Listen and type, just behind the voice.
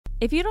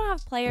If you don't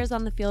have players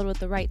on the field with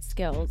the right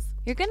skills,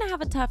 you're going to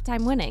have a tough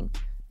time winning.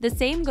 The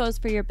same goes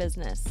for your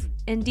business.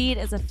 Indeed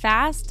is a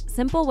fast,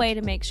 simple way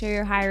to make sure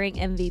you're hiring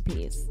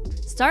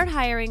MVPs. Start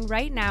hiring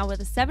right now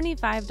with a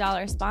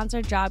 $75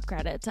 sponsored job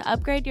credit to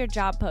upgrade your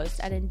job post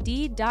at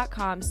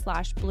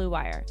Indeed.com/Blue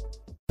Wire.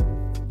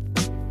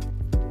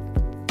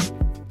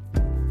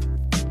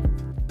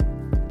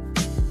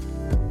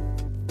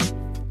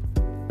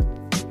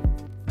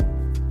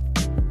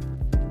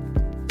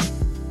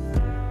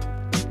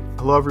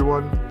 Hello,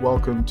 everyone.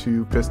 Welcome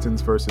to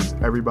Pistons versus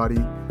Everybody,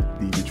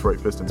 the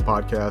Detroit Pistons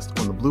podcast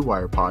on the Blue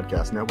Wire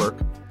Podcast Network.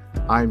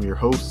 I'm your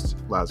host,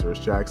 Lazarus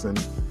Jackson,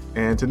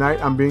 and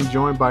tonight I'm being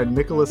joined by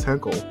Nicholas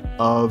Henkel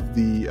of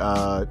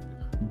the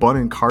Bun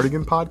and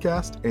Cardigan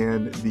podcast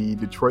and the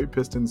Detroit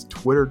Pistons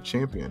Twitter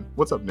champion.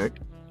 What's up, Nick?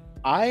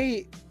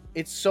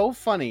 It's so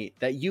funny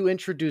that you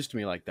introduced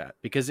me like that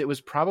because it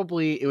was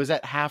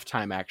at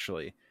halftime,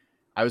 actually.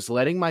 I was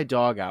letting my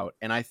dog out,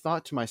 and I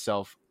thought to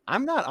myself,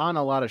 I'm not on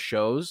a lot of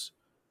shows,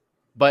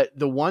 but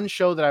the one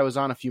show that I was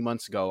on a few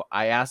months ago,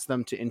 I asked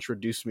them to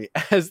introduce me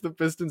as the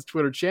Pistons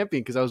Twitter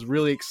champion because I was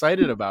really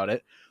excited about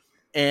it.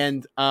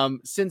 And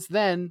since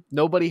then,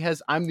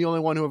 I'm the only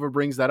one who ever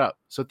brings that up.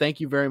 So thank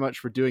you very much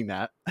for doing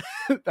that.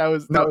 That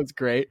was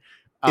great.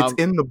 It's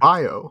in the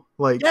bio.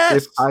 Yes!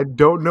 If I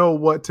don't know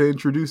what to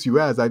introduce you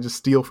as, I just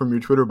steal from your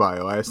Twitter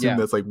bio. I assume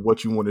that's like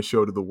what you want to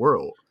show to the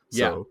world.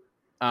 So,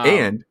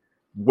 and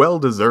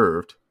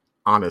well-deserved,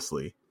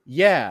 honestly.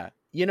 Yeah.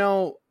 You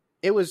know,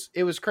 it was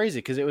crazy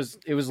because it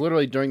was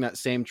literally during that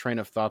same train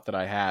of thought that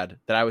I had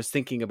that I was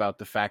thinking about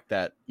the fact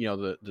that, you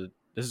know,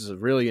 this is a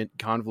really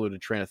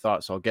convoluted train of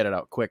thought, so I'll get it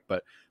out quick,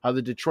 but how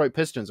the Detroit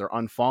Pistons are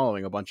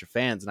unfollowing a bunch of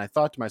fans. And I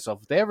thought to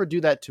myself, if they ever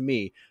do that to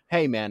me,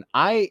 hey man,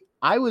 I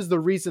was the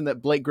reason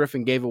that Blake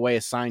Griffin gave away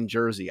a signed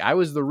jersey. I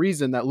was the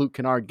reason that Luke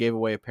Kennard gave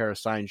away a pair of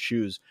signed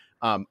shoes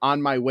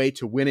on my way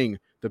to winning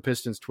the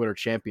Pistons Twitter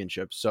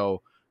championship.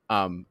 So,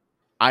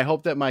 I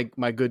hope that my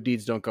good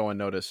deeds don't go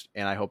unnoticed,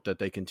 and I hope that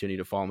they continue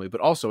to follow me.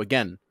 But also,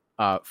 again,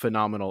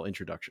 phenomenal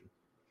introduction.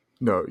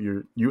 No,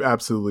 you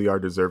absolutely are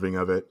deserving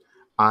of it.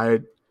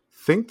 I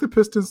think the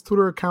Pistons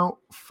Twitter account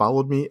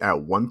followed me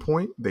at one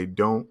point. They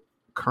don't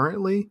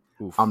currently.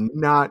 Oof. I'm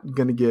not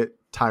gonna get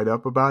tied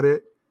up about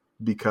it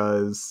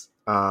because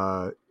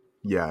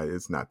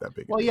it's not that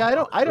big. Well,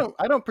 yeah, I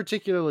don't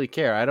particularly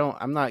care.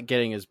 I'm not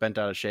getting as bent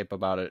out of shape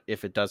about it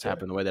if it does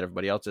happen the way that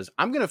everybody else is.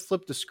 I'm gonna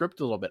flip the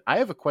script a little bit. I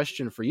have a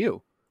question for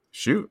you.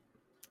 Shoot.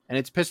 And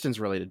it's Pistons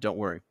related, don't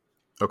worry.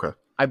 Okay.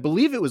 I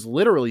believe it was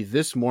literally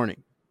this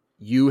morning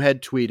you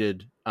had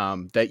tweeted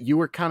that you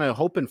were kind of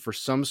hoping for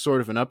some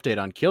sort of an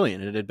update on Killian.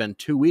 It had been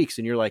 2 weeks,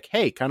 and you're like,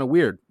 hey, kind of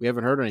weird. We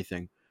haven't heard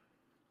anything.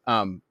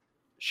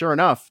 Sure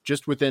enough,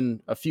 just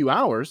within a few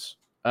hours,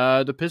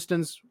 the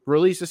Pistons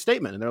released a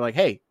statement, and they're like,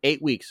 hey,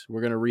 8 weeks.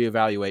 We're going to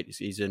reevaluate.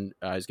 He's going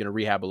to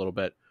rehab a little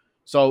bit.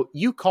 So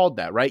you called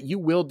that, right? You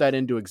willed that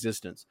into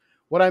existence.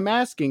 What I'm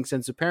asking,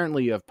 since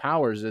apparently you have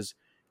powers, is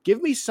give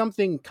me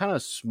something kind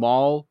of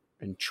small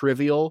and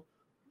trivial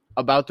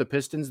about the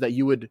Pistons that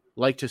you would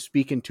like to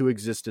speak into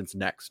existence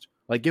next.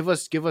 Like, give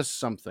us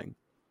something.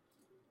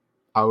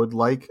 I would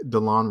like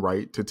DeLon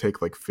Wright to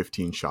take like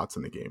 15 shots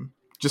in the game.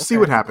 Just see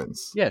what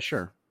happens. Yeah,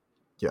 sure.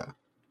 Yeah.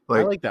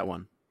 I like that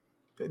one.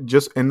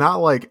 And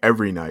not like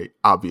every night,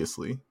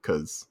 obviously,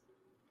 because,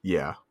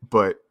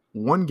 but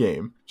one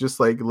game, just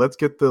like, let's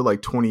get the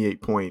like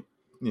 28 point,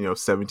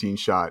 17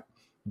 shot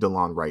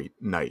DeLon Wright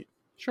night.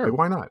 Sure. Like,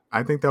 why not?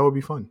 I think that would be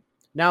fun.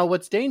 Now,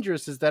 what's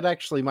dangerous is that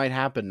actually might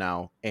happen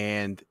now,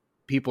 and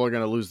people are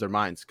going to lose their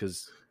minds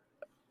because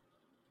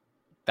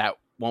that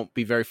won't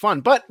be very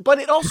fun. But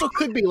it also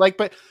could be like,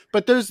 but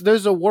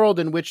there's a world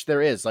in which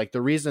there is like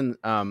the reason.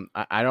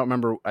 I don't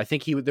remember. I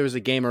think there was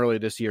a game earlier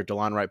this year.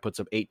 DeLon Wright puts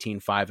up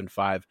 18, 5 and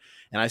 5,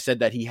 and I said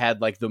that he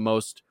had like the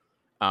most.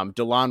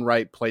 DeLon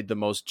Wright played the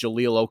most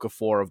Jahlil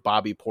Okafor of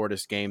Bobby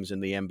Portis games in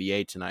the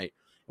NBA tonight.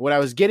 What I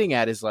was getting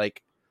at is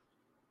like,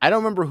 I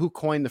don't remember who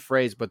coined the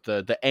phrase, but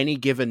the any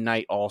given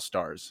night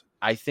all-stars.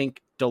 I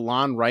think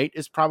DeLon Wright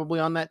is probably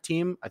on that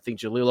team. I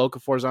think Jahlil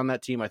Okafor is on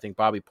that team. I think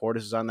Bobby Portis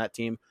is on that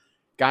team.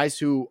 Guys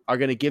who are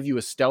going to give you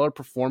a stellar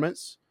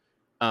performance,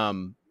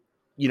 one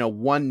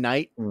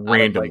night.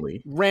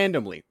 Randomly,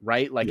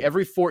 right? Like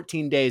every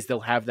 14 days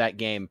they'll have that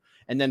game.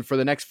 And then for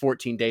the next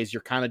 14 days,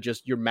 you're kind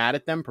of you're mad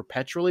at them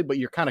perpetually, but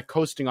you're kind of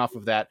coasting off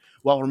of that.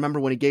 Well,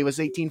 remember when he gave us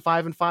 18,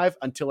 5 and 5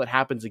 until it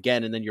happens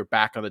again. And then you're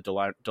back on the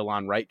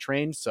DeLon Wright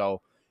train. So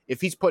if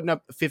he's putting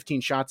up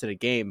 15 shots in a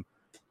game,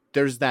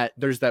 there's that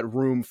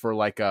room for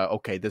like,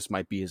 okay, this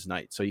might be his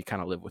night. So you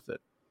kind of live with it.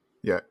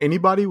 Yeah.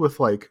 Anybody with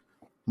like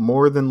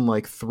more than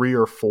like 3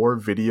 or 4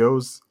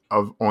 videos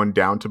on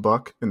Down to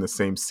Buck in the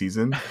same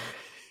season,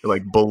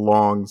 like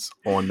belongs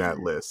on that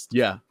list.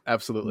 Yeah,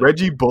 absolutely.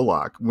 Reggie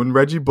Bullock, when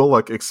Reggie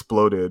Bullock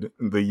exploded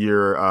the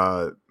year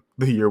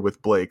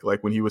with Blake,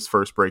 like when he was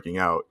first breaking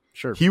out,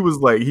 sure, he was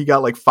like, he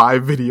got like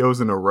 5 videos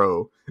in a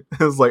row.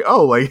 It was like,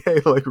 oh, like, hey,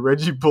 like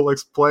Reggie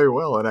Bullock's play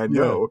well, and I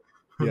know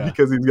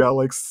because he's got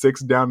like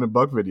 6 Down to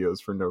Buck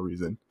videos for no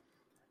reason.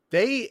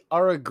 They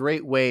are a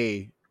great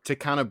way to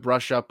kind of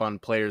brush up on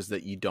players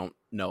that you don't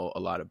know a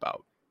lot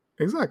about.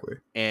 Exactly.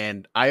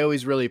 And I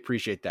always really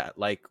appreciate that.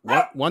 Like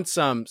once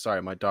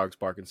sorry, my dog's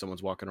barking.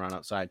 Someone's walking around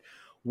outside.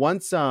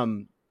 Once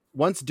Dylan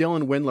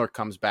Windler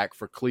comes back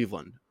for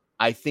Cleveland,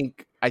 I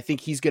think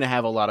he's going to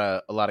have a lot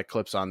of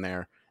clips on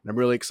there, and I'm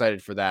really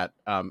excited for that.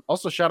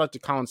 Also, shout out to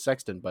Colin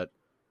Sexton, but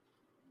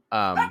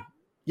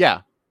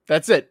yeah,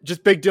 that's it.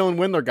 Just big Dylan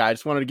Windler guy. I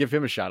just wanted to give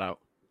him a shout out.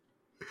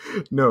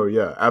 No,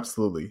 yeah,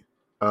 absolutely.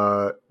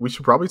 We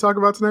should probably talk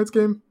about tonight's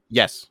game.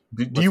 Yes.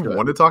 Do you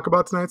want to talk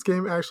about tonight's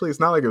game? Actually, it's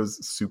not like it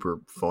was super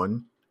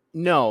fun.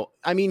 No,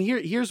 I mean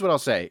here's what I'll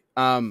say.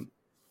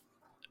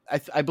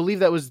 I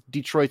believe that was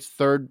Detroit's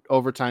third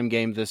overtime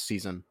game this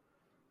season.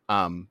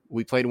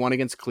 We played one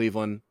against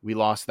Cleveland. We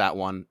lost that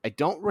one. I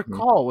don't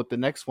recall what the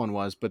next one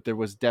was, but there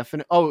was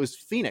it was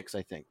Phoenix,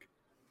 I think.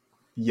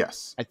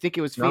 Yes. I think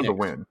it was Phoenix. That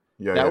was a win.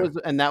 Yeah,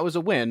 that was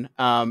a win.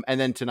 And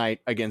then tonight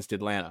against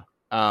Atlanta.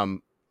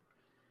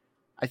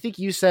 I think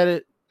you said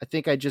it. I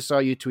think I just saw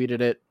you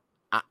tweeted it.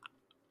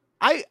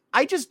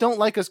 I just don't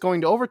like us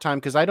going to overtime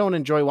because I don't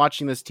enjoy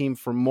watching this team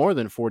for more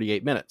than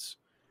 48 minutes.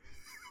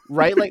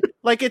 Right?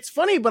 like it's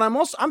funny, but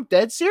I'm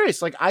dead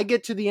serious. Like I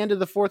get to the end of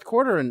the fourth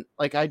quarter and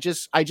like I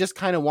just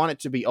kind of want it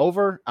to be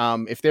over.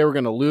 If they were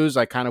going to lose,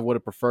 I kind of would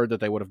have preferred that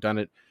they would have done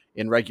it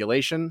in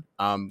regulation.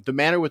 The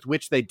manner with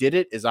which they did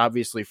it is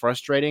obviously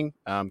frustrating.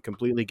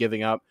 Completely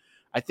giving up.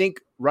 I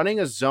think running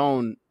a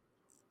zone,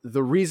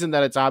 the reason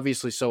that it's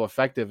obviously so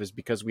effective is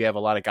because we have a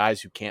lot of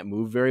guys who can't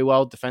move very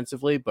well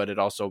defensively, but it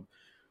also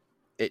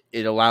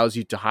it allows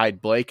you to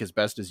hide Blake as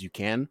best as you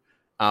can.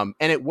 And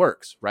it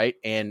works, right?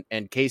 And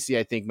Casey,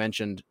 I think,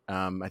 mentioned,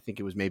 I think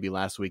it was maybe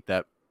last week,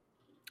 that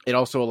it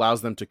also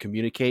allows them to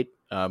communicate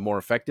more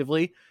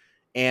effectively.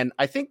 And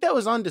I think that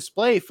was on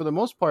display for the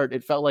most part.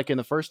 It felt like in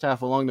the first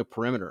half along the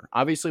perimeter.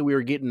 Obviously, we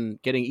were getting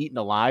eaten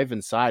alive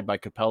inside by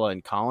Capella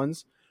and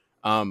Collins.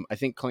 I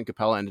think Clint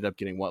Capella ended up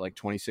getting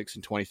 26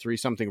 and 23,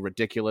 something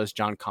ridiculous.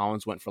 John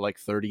Collins went for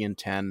 30 and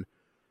 10.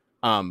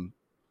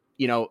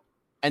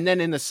 And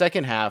then in the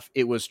second half,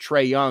 it was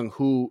Trae Young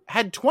who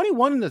had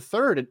 21 in the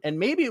third. And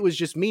maybe it was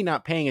just me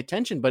not paying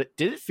attention, but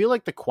did it feel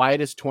like the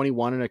quietest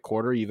 21 and a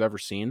quarter you've ever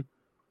seen?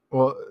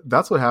 Well,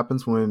 that's what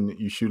happens when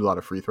you shoot a lot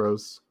of free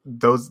throws.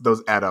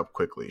 Those add up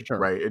quickly, sure.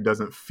 Right? It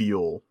doesn't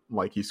feel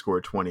like he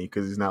scored 20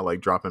 because he's not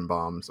dropping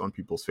bombs on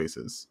people's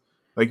faces.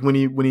 Like when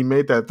he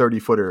made that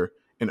 30-footer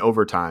in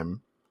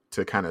overtime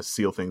to kind of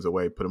seal things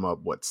away, put him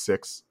up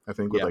 6, I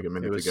think, with a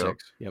minute to go.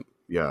 6. Yep.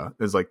 Yeah,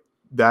 it's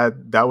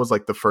that was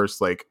the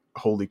first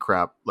holy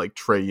crap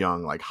Trae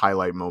Young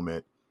highlight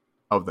moment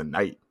of the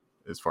night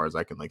as far as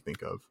I can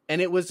think of.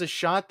 And it was a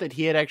shot that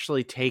he had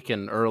actually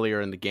taken earlier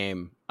in the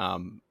game,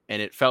 and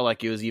it felt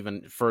like it was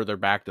even further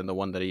back than the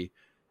one that he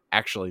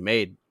actually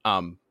made.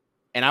 And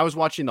I was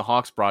watching the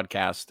Hawks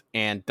broadcast,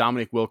 and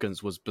Dominic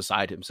Wilkins was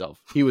beside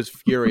himself. He was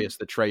furious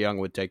that Trae Young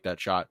would take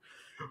that shot.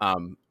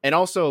 And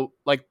also,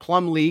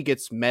 Plumlee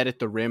gets met at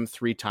the rim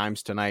 3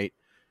 times tonight.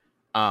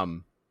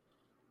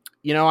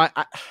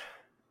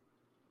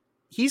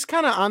 He's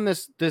kind of on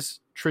this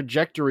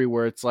trajectory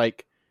where it's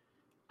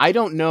I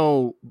don't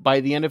know by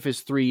the end of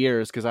his 3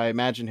 years, because I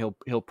imagine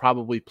he'll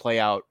probably play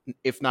out,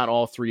 if not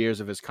all 3 years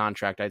of his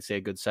contract, I'd say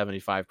a good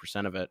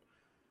 75% of it.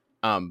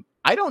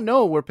 I don't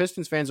know where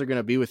Pistons fans are going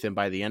to be with him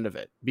by the end of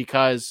it,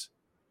 because,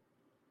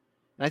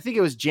 and I think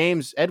it was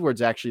James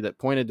Edwards actually that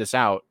pointed this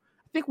out.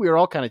 I think we were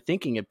all kind of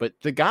thinking it, but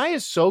the guy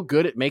is so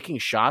good at making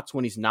shots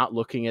when he's not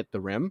looking at the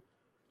rim.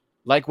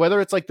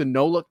 Whether it's the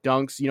no-look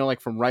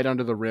dunks, from right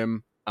under the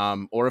rim,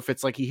 or if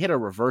it's he hit a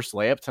reverse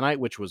layup tonight,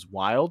 which was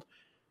wild.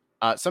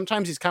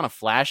 Sometimes he's kind of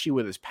flashy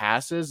with his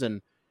passes,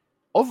 and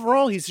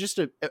overall he's just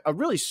a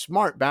really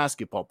smart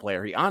basketball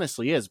player. He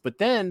honestly is. But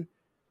then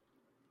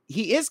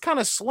he is kind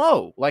of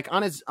slow,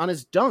 on his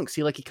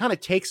dunks. He kind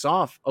of takes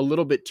off a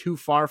little bit too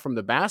far from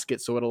the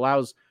basket, so it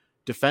allows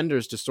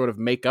defenders to sort of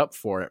make up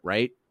for it,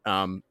 right?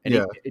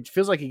 It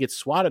feels like he gets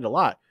swatted a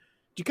lot.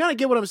 Do you kind of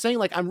get what I'm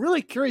saying? I'm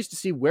really curious to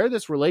see where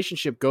this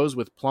relationship goes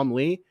with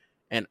Plumlee.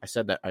 And I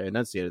said that, I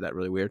enunciated that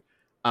really weird.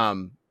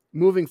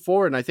 Moving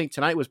forward, and I think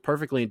tonight was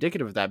perfectly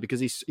indicative of that, because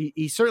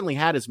he certainly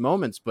had his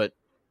moments, but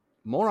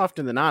more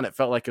often than not, it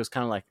felt like it was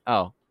kind of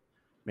oh,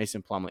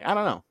 Mason Plumlee. I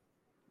don't know.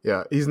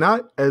 Yeah, he's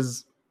not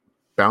as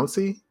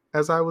bouncy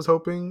as I was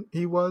hoping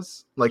he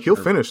was. He'll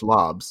finish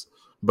lobs,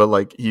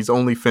 but he's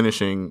only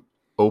finishing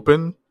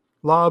open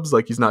lobs.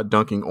 He's not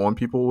dunking on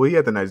people. Well, he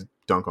had the nice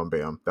dunk on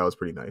Bam. That was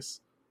pretty nice.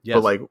 Yes.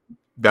 But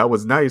that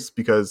was nice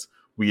because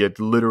we had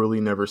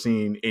literally never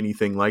seen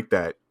anything like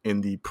that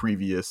in the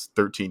previous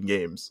 13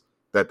 games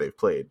that they've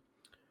played.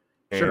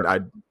 And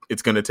sure.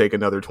 It's going to take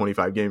another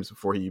 25 games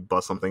before he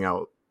busts something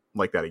out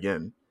like that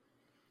again.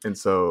 And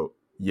so,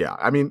 yeah,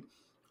 I mean,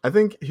 I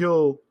think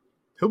he'll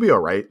be all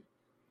right,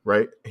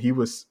 right? He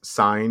was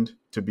signed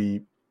to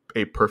be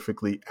a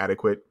perfectly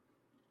adequate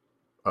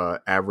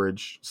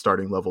average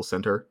starting level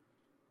center.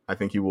 I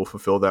think he will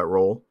fulfill that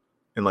role.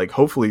 And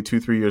hopefully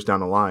 2-3 years down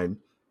the line,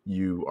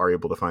 you are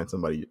able to find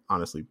somebody,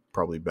 honestly,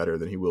 probably better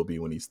than he will be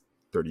when he's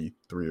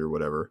 33 or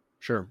whatever.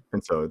 Sure.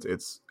 And so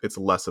it's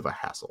less of a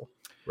hassle,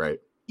 right?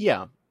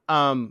 Yeah.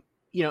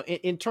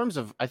 In terms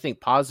of, I think,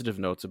 positive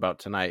notes about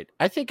tonight,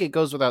 I think it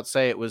goes without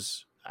say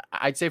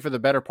I'd say for the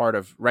better part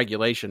of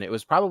regulation, it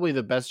was probably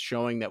the best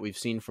showing that we've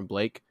seen from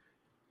Blake,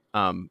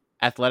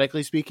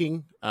 athletically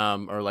speaking,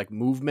 or like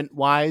movement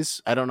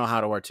wise. I don't know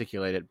how to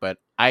articulate it, but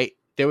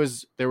there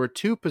were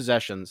two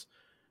possessions.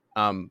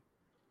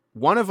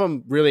 One of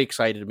them really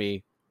excited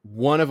me.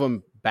 One of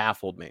them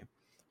baffled me.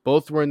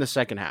 Both were in the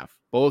second half.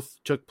 Both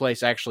took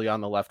place actually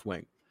on the left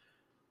wing.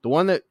 The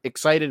one that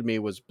excited me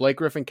was Blake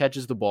Griffin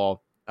catches the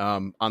ball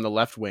on the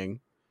left wing,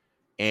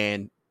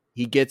 and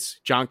he gets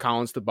John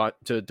Collins to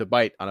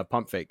bite on a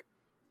pump fake,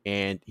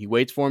 and he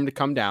waits for him to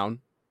come down,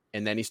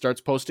 and then he starts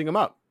posting him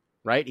up,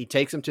 right? He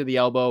takes him to the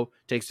elbow,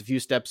 takes a few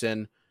steps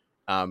in.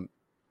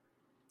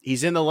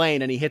 He's in the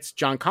lane, and he hits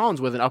John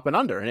Collins with an up and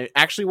under, and it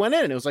actually went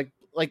in, and it was like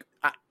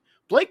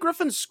Blake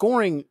Griffin's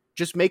scoring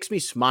just makes me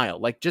smile.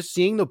 Like, just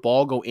seeing the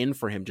ball go in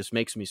for him just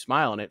makes me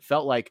smile. And it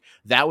felt like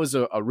that was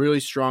a really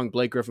strong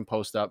Blake Griffin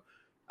post up,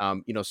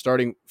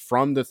 starting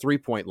from the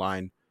 3-point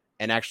line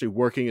and actually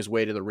working his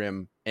way to the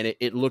rim. And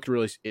it looked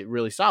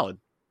really solid.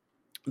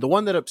 The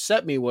one that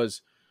upset me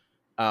was,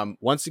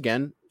 once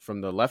again,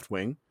 from the left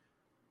wing,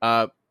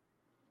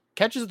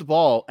 catches the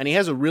ball, and he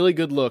has a really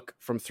good look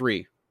from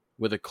 3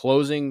 with a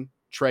closing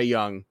Trae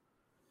Young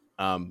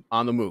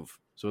on the move.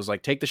 So it was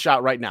like, take the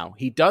shot right now.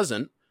 He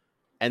doesn't.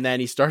 And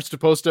then he starts to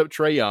post up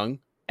Trae Young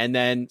and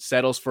then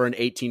settles for an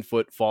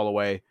 18-foot fall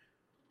away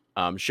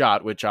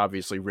shot, which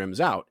obviously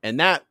rims out. And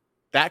that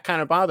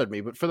kind of bothered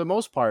me. But for the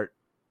most part,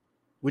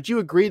 would you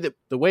agree that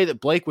the way that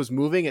Blake was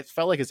moving, it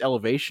felt like his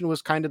elevation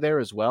was kind of there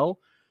as well?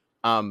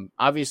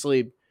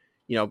 Obviously,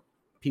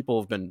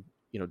 people have been,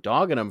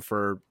 dogging him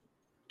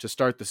to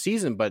start the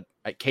season, but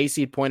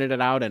Casey pointed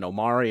it out, and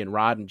Omari and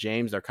Rod and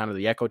James, they're kind of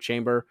the echo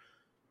chamber.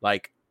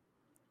 Like,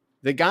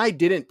 the guy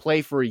didn't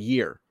play for a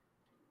year,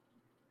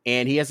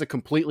 and he has a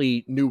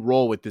completely new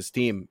role with this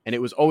team, and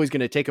it was always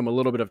going to take him a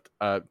little bit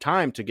of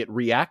time to get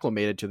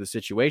reacclimated to the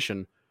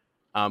situation.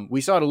 We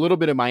saw it a little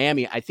bit in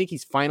Miami. I think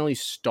he's finally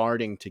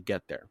starting to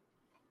get there.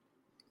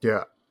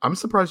 Yeah, I'm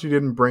surprised you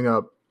didn't bring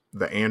up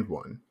the and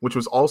one, which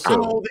was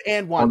also the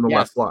and one on the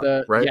left block,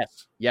 right?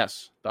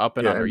 Yes, the up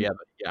and under, yeah.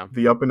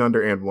 The up and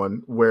under and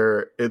one,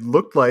 where it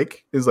looked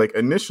like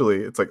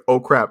initially it's like, oh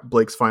crap,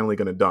 Blake's finally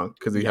going to dunk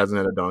because he hasn't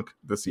had a dunk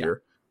this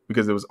year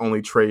because it was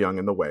only Trae Young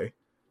in the way.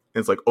 And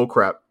it's like, oh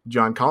crap,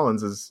 John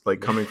Collins is like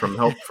coming from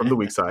help from the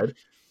weak side.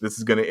 This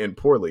is going to end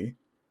poorly.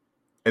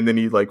 And then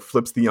he like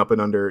flips the up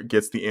and under,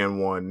 gets the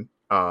and one.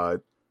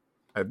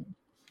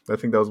 I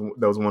think that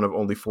was one of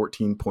only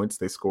 14 points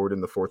they scored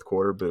in the fourth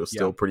quarter, but it was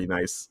still pretty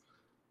nice.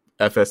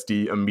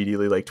 FSD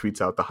immediately like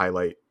tweets out the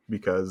highlight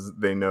because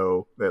they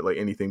know that like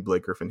anything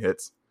Blake Griffin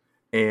hits.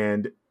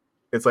 And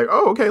it's like,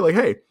 oh, okay, like,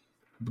 hey,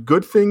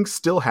 good things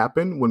still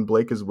happen when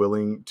Blake is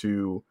willing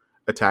to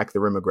attack the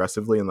rim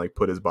aggressively and like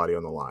put his body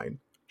on the line.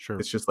 Sure.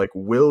 It's just like,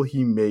 will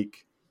he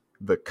make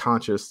the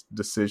conscious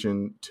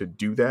decision to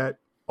do that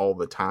all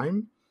the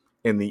time?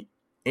 And the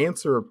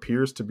answer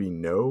appears to be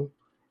no.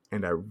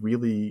 And I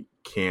really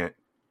can't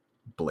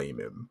blame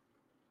him.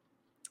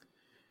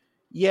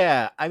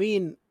 Yeah. I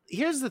mean,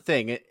 here's the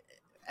thing.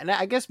 And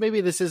I guess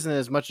maybe this isn't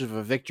as much of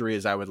a victory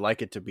as I would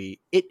like it to be.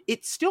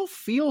 It still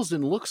feels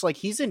and looks like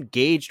he's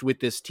engaged with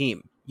this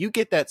team. You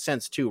get that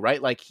sense too,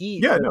 right? Like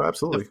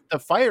absolutely. The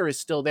fire is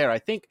still there. I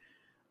think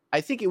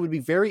it would be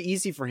very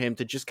easy for him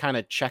to just kind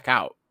of check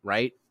out,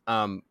 right?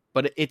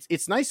 But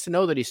it's nice to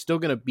know that he's still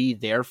going to be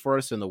there for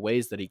us in the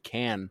ways that he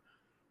can.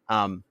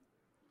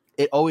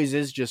 It always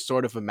is just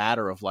sort of a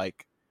matter of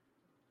like,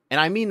 and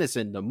I mean this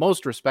in the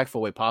most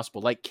respectful way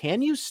possible. Like,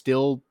 can you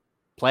still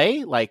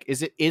play? Like,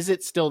 is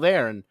it still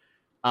there? And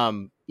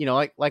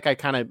like I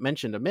kind of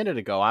mentioned a minute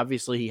ago,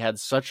 obviously he had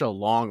such a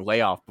long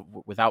layoff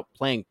without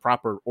playing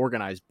proper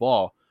organized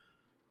ball.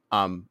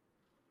 And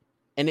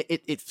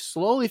it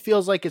slowly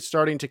feels like it's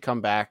starting to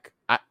come back.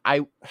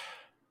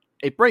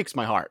 It breaks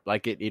my heart.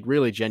 Like it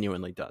really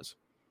genuinely does.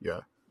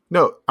 Yeah.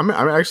 No,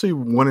 I actually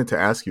wanted to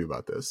ask you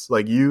about this.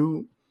 Like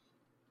you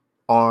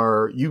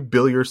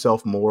bill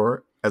yourself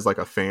more as like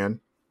a fan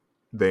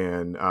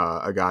than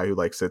a guy who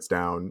like sits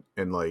down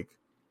and like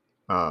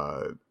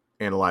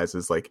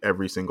analyzes like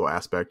every single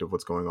aspect of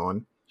what's going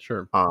on.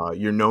 Sure.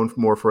 You're known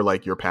more for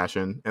like your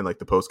passion and like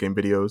the post game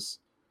videos.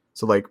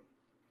 So like,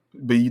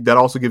 but that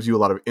also gives you a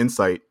lot of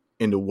insight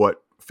into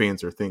what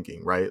fans are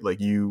thinking, right? Like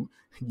you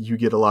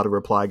get a lot of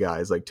reply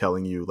guys like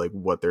telling you like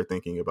what they're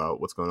thinking about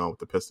what's going on with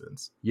the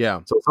Pistons.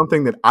 Yeah. So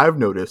something that I've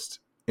noticed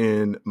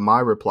in my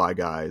reply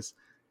guys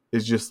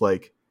is just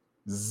like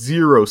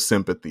zero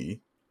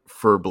sympathy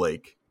for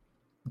Blake,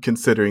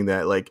 considering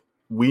that like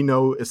we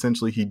know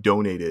essentially he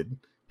donated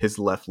his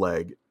left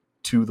leg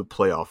to the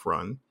playoff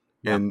run.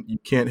 Yeah. And you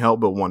can't help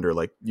but wonder,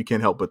 like you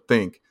can't help but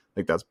think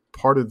like that's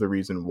part of the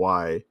reason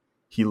why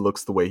he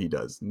looks the way he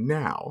does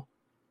now.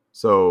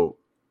 So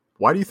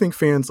why do you think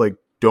fans like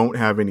don't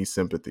have any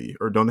sympathy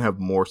or don't have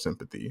more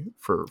sympathy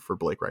for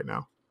Blake right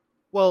now?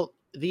 Well,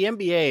 the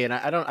NBA, and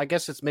I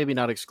guess it's maybe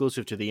not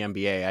exclusive to the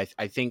NBA.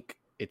 I think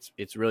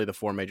it's really the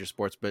four major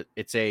sports, but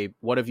it's a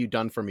what have you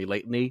done for me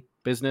lately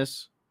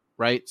business,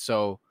 right?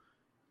 So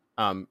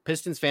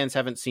Pistons fans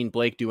haven't seen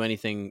Blake do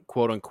anything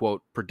quote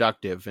unquote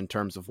productive in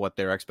terms of what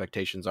their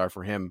expectations are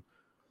for him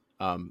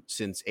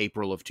since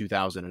April of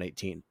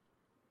 2018,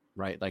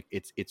 right? Like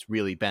it's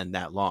really been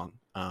that long.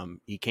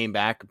 He came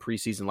back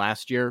preseason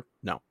last year.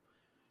 No,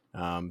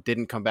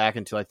 didn't come back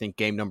until I think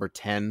game number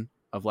 10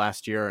 of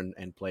last year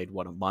and played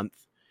a month.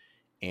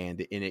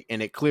 And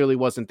it clearly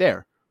wasn't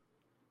there.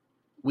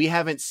 We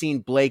haven't seen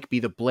Blake be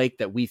the Blake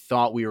that we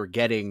thought we were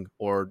getting,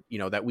 or,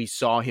 that we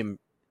saw him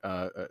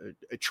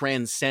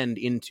transcend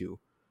into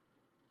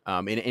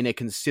in a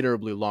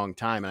considerably long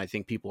time. And I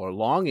think people are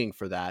longing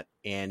for that.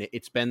 And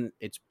it's been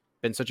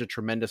such a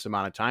tremendous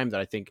amount of time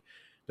that I think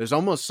there's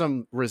almost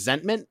some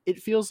resentment,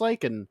 it feels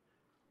like. And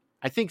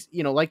I think,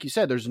 like you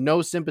said, there's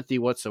no sympathy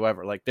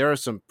whatsoever. Like, there are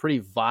some pretty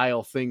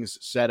vile things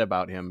said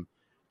about him.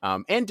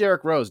 And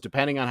Derrick Rose,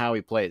 depending on how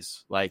he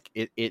plays. Like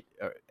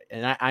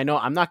and I know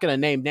I'm not going to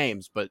name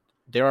names, but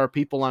there are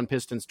people on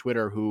Pistons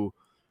Twitter who,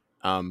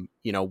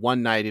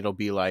 one night it'll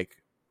be like,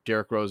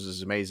 Derrick Rose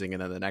is amazing,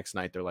 and then the next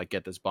night they're like,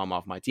 get this bum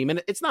off my team.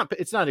 And it's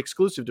not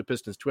exclusive to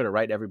Pistons Twitter,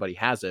 right? Everybody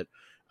has it.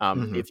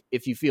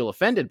 If you feel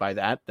offended by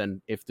that,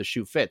 then if the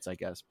shoe fits, I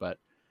guess. But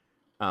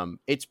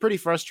it's pretty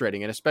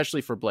frustrating, and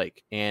especially for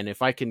Blake. And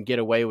if I can get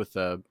away with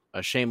a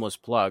shameless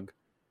plug,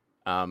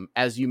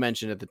 as you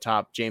mentioned at the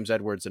top, James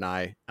Edwards and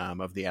I,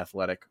 of The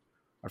Athletic,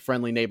 our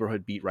friendly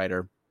neighborhood beat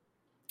writer,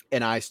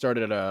 and I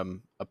started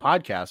a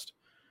podcast,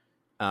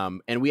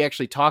 and we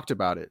actually talked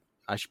about it.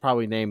 I should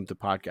probably name the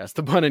podcast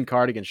The Bun and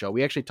Cardigan Show.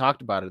 We actually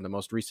talked about it in the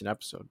most recent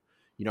episode.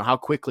 How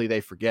quickly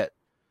they forget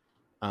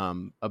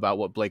about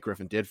what Blake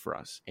Griffin did for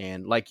us.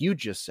 And like you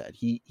just said,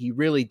 he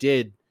really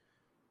did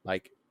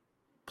like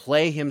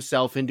play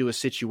himself into a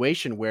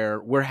situation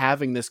where we're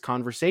having this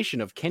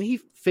conversation of, can he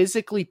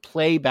physically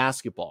play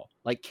basketball?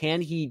 Like,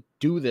 can he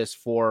do this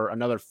for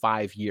another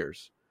 5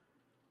 years?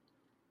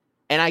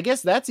 And I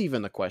guess that's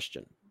even the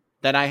question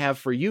that I have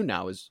for you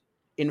now is,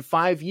 in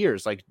 5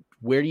 years, like,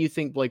 where do you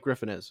think Blake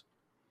Griffin is?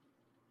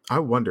 I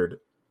wondered.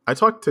 I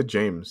talked to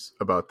James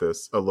about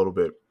this a little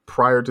bit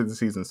prior to the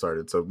season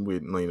started, so we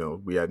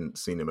hadn't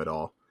seen him at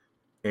all.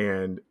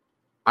 And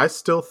I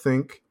still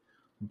think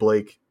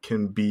Blake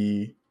can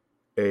be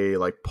a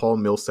like Paul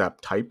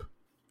Millsap type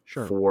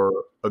for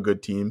a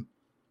good team.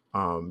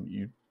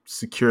 You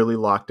securely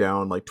lock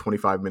down like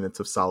 25 minutes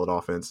of solid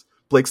offense.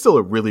 Blake's still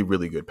a really,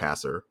 really good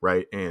passer,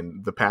 right?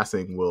 And the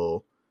passing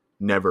will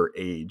never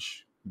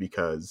age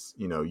because,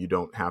 you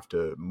don't have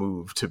to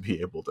move to be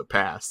able to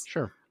pass.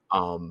 Sure.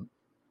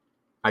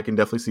 I can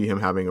definitely see him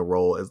having a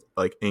role as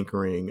like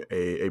anchoring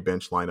a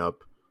bench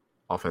lineup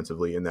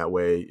offensively. In that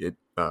way, it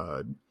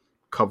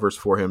covers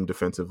for him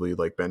defensively.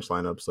 Like, bench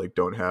lineups like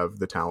don't have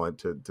the talent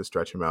to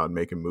stretch him out and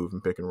make him move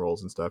and pick and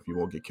rolls and stuff. You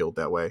won't get killed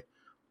that way.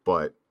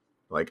 But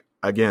like,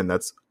 again,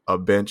 that's a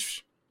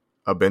bench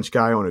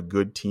guy on a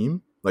good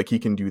team. Like, he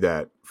can do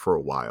that for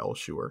a while,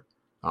 sure.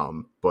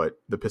 But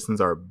the Pistons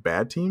are a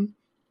bad team,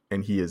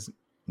 and he is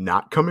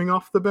not coming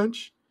off the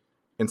bench.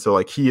 And so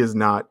like, he is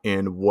not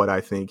in what I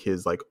think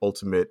his like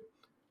ultimate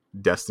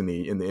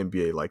destiny in the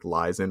NBA like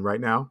lies in right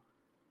now.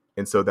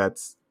 And so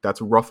that's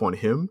rough on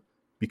him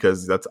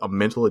because that's a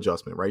mental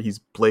adjustment, right? He's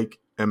Blake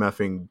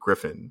MFing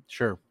Griffin.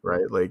 Sure.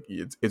 Right. Like,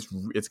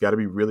 it's got to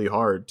be really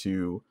hard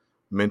to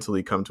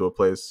mentally come to a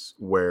place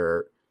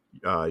where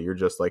you're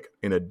just like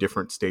in a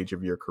different stage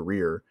of your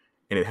career.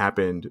 And it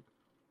happened.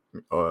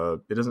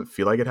 It doesn't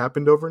feel like it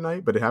happened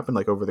overnight, but it happened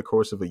like over the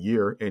course of a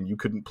year, and you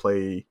couldn't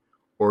play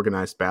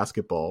organized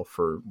basketball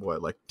for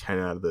like 10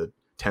 out of the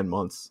 10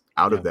 months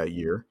out of that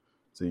year.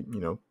 So,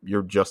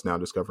 you're just now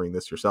discovering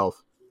this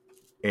yourself.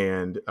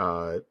 And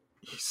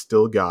he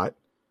still got,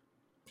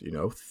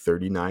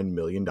 $39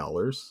 million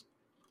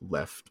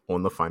left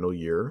on the final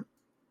year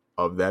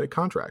of that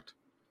contract.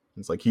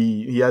 It's like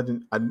he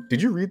had.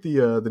 Did you read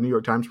the New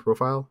York Times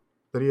profile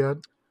that he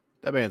had?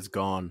 That man's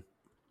gone.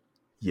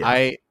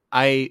 Yeah.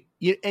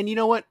 And you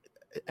know what?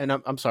 And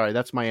I'm sorry,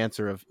 that's my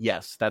answer of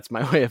yes. That's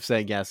my way of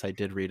saying yes. I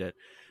did read it.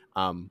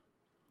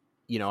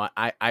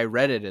 I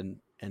read it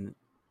and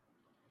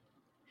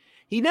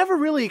he never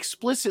really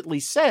explicitly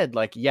said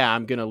like, yeah,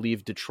 I'm going to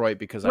leave Detroit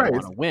because I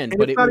want to win. And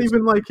but it's not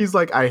even like he's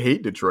like, I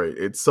hate Detroit.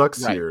 It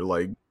sucks here.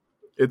 Like,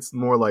 it's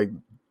more like,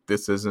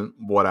 this isn't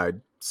what I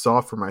saw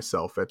for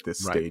myself at this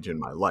stage in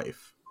my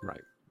life.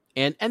 Right.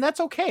 And that's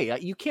okay.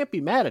 You can't be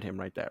mad at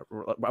him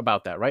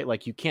about that, right?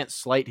 Like, you can't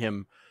slight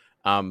him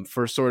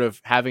for sort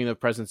of having the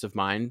presence of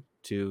mind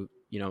to,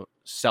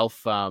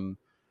 self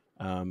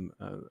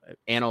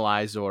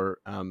analyze or,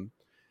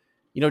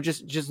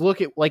 just look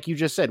at, like you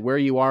just said, where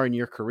you are in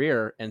your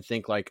career and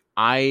think like,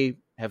 I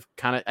have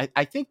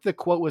I think the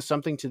quote was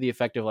something to the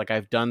effect of like,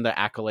 I've done the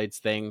accolades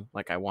thing.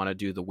 Like, I want to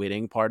do the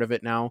winning part of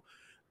it now.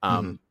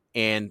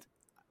 And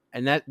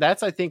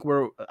that's, I think,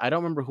 where I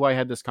don't remember who I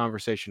had this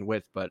conversation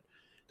with, but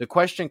the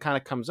question kind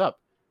of comes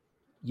up.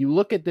 You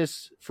look at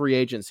this free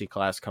agency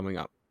class coming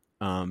up.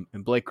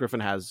 And Blake Griffin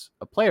has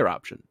a player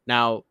option.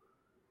 Now,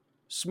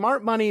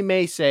 smart money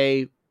may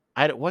say,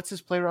 what's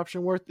his player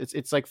option worth?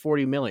 It's like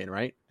 $40 million,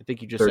 right? I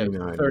think you just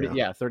 39, said 30.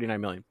 Yeah, $39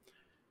 million.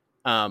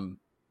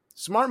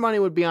 Smart money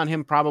would be on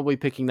him probably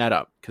picking that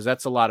up because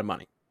that's a lot of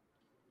money.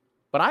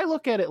 But I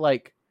look at it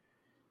like,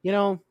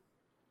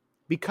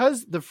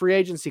 because the free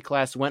agency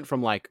class went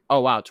from like,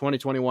 oh, wow,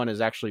 2021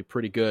 is actually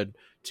pretty good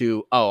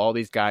to, oh, all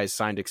these guys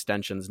signed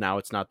extensions. Now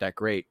it's not that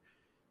great.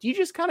 Do you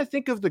just kind of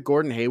think of the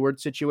Gordon Hayward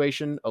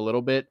situation a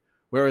little bit?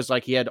 Whereas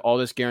like he had all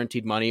this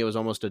guaranteed money. It was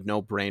almost a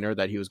no brainer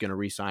that he was going to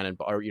re-sign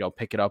or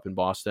pick it up in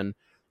Boston.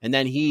 And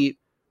then he,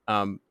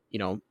 I'm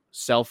blanking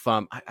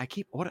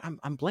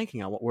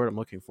on what word I'm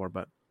looking for,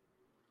 but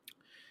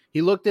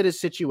he looked at his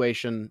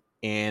situation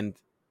and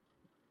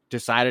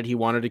decided he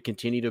wanted to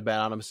continue to bet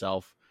on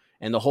himself.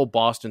 And the whole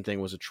Boston thing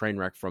was a train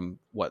wreck from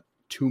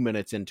 2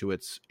 minutes into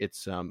its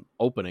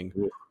opening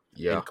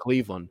in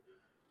Cleveland.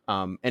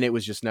 And it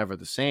was just never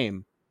the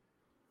same.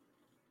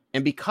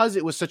 And because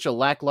it was such a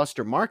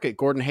lackluster market,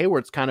 Gordon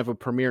Hayward's kind of a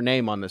premier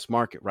name on this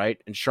market, right?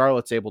 And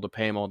Charlotte's able to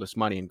pay him all this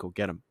money and go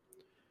get him.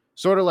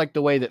 Sort of like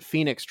the way that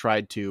Phoenix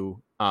tried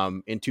to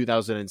in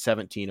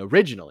 2017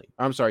 originally.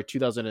 I'm sorry,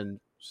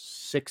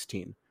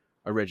 2016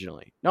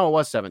 originally. No, it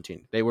was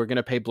 17. They were going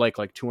to pay Blake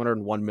like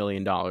 $201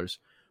 million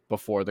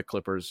before the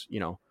Clippers,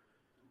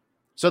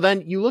 So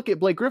then you look at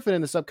Blake Griffin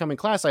in this upcoming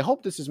class. I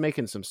hope this is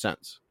making some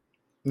sense.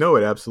 No,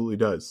 it absolutely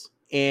does.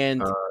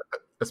 And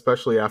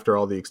especially after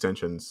all the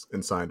extensions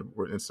and signed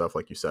and stuff,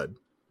 like you said.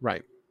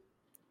 Right.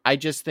 I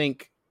just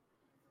think,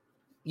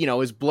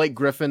 is Blake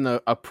Griffin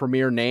a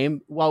premier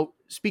name? Well,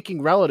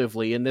 speaking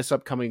relatively in this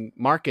upcoming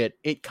market,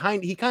 he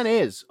kind of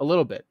is a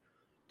little bit.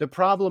 The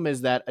problem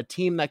is that a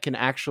team that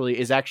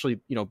is actually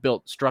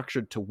built,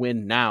 structured to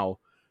win now,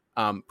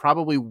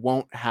 probably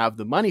won't have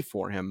the money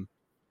for him.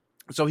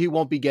 So he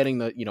won't be getting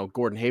the,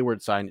 Gordon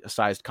Hayward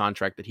sized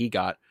contract that he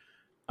got.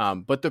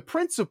 But the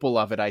principle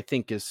of it, I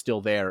think, is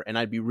still there. And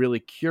I'd be really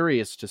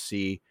curious to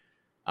see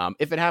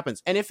if it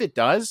happens. And if it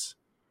does,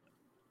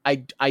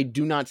 I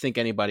do not think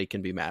anybody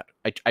can be mad.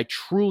 I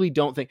truly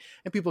don't think.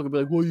 And people could be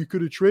like, well, you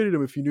could have traded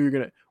him if you knew you're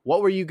going to.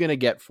 What were you going to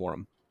get for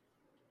him?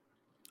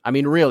 I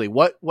mean, really,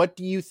 what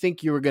do you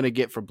think you were going to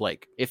get for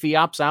Blake? If he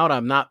opts out,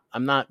 I'm not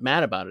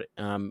mad about it.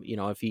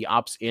 If he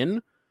opts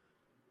in,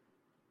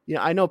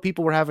 I know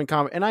people were having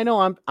comment, and I know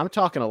I'm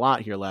talking a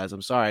lot here, Laz.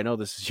 I'm sorry. I know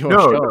this is your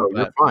show. No,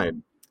 you're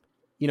fine.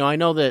 I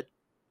know that,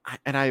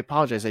 and I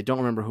apologize. I don't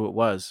remember who it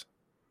was.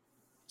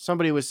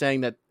 Somebody was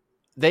saying that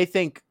they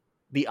think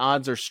the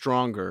odds are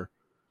stronger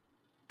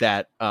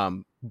that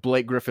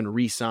Blake Griffin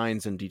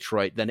re-signs in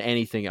Detroit than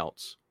anything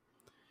else.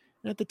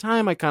 And at the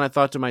time, I kind of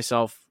thought to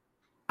myself,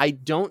 I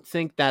don't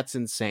think that's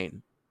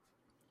insane.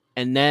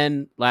 And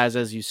then, Laz,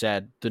 as you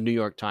said, the New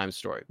York Times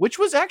story, which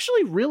was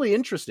actually really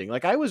interesting.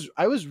 Like I was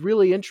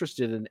really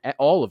interested in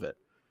all of it.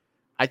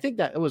 I think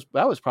that was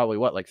probably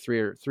like three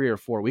or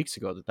 4 weeks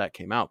ago that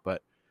came out.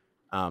 But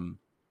I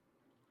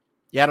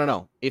don't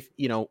know if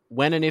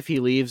when and if he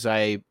leaves,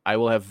 I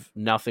will have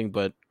nothing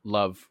but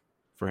love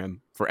for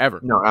him forever.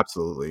 No,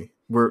 absolutely.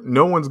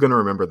 No one's going to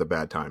remember the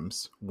bad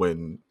times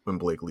when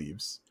Blake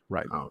leaves.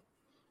 Right.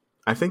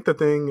 I think the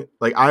thing,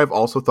 like, I have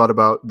also thought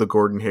about the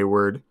Gordon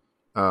Hayward,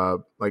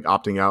 like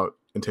opting out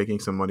and taking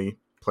some money,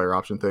 player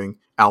option thing.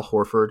 Al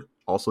Horford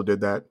also did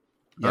that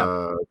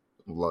 2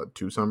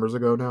 summers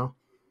ago now.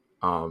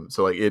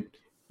 So like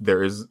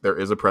there is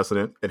a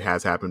precedent. It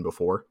has happened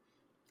before.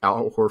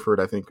 Al Horford,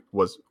 I think,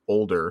 was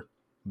older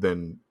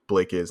than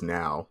Blake is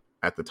now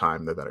at the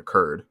time that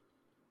occurred.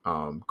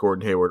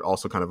 Gordon Hayward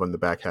also kind of on the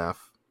back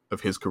half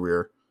of his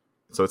career.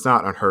 So it's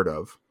not unheard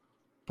of,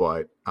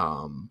 but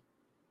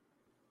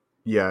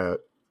yeah,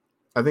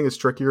 I think it's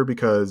trickier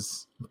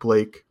because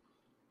Blake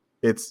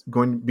is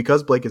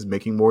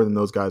making more than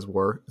those guys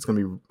were. It's going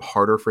to be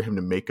harder for him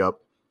to make up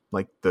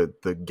like the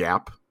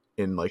gap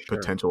in like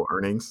potential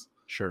earnings.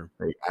 Sure.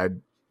 Like,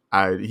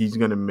 he's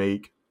going to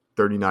make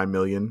 $39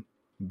 million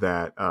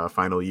that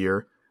final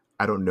year.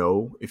 I don't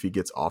know if he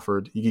gets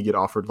offered. He could get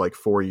offered like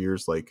 4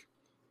 years, like,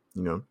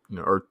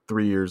 or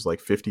 3 years,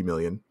 like $50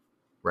 million,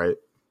 right?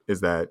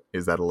 Is that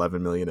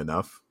 11 million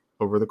enough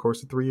over the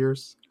course of 3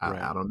 years?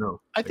 Right. I don't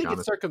know. I think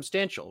it's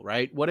circumstantial,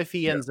 right? What if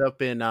he ends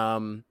up in,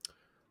 I'm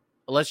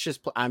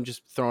just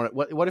throwing it.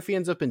 What if he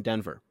ends up in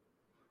Denver?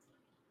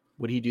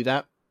 Would he do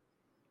that?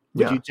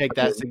 Would you take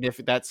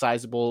that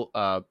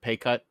sizable pay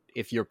cut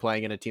if you're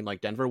playing in a team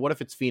like Denver? What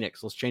if it's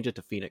Phoenix? Let's change it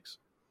to Phoenix.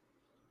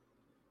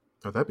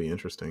 Oh, that'd be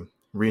interesting.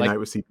 Reunite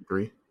with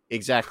CP3.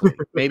 Exactly.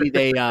 Maybe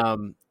they,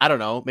 I don't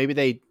know. Maybe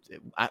they,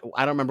 I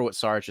don't remember what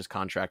Saric's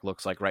contract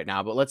looks like right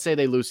now, but let's say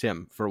they lose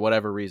him for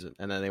whatever reason,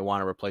 and then they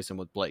want to replace him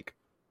with Blake.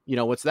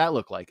 What's that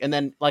look like? And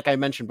then, like I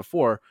mentioned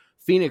before,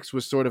 Phoenix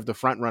was sort of the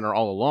front runner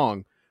all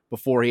along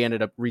before he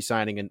ended up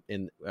re-signing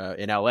in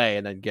LA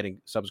and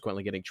then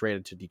subsequently getting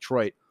traded to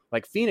Detroit.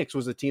 Like Phoenix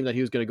was the team that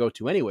he was going to go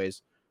to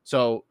anyways.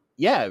 So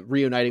yeah,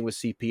 reuniting with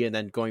CP and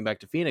then going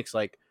back to Phoenix,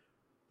 like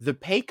the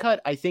pay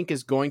cut, I think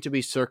is going to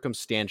be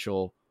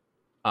circumstantial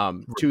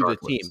to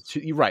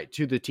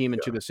the team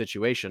and to the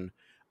situation.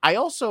 I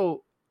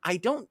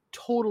don't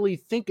totally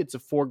think it's a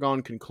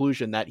foregone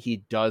conclusion that he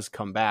does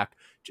come back,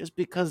 just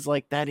because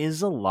like that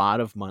is a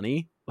lot of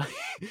money.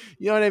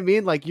 You know what I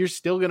mean? Like you're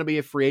still going to be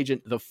a free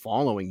agent the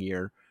following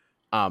year.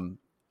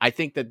 I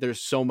think that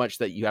there's so much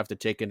that you have to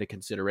take into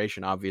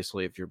consideration,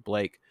 obviously, if you're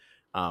Blake.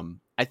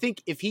 I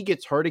think if he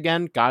gets hurt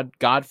again,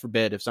 God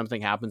forbid, if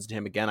something happens to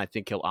him again, I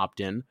think he'll opt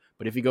in.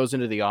 But if he goes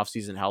into the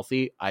offseason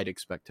healthy, I'd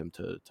expect him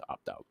to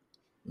opt out.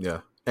 Yeah.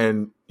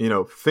 And,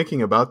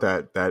 thinking about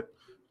that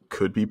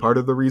could be part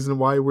of the reason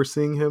why we're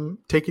seeing him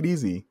take it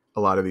easy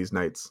a lot of these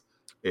nights.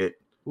 It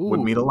would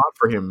mean a lot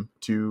for him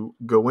to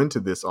go into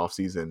this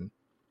offseason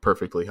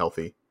perfectly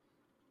healthy.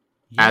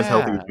 Yeah. As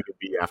healthy as he could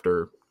be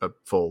after a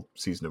full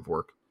season of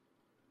work.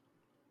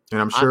 And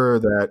I'm sure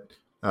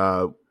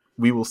that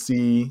we will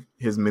see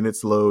his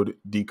minutes load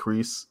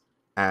decrease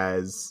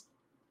as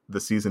the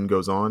season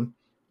goes on,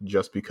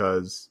 just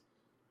because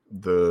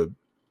the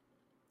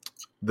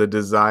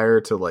desire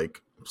to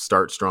like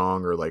start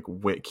strong or like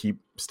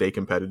stay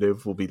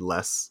competitive will be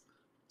less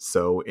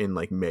so in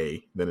like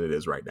May than it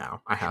is right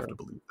now. I have to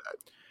believe that.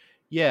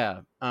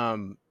 Yeah.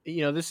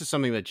 This is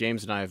something that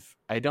James and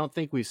I don't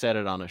think we said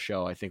it on a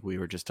show. I think we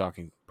were just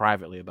talking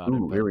privately about it.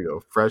 But... Here we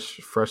go. Fresh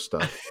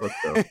stuff. Let's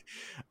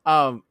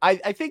go.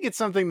 I think it's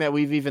something that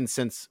we've even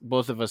since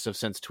both of us have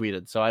since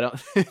tweeted. So I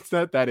don't, it's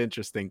not that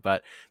interesting,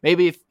 but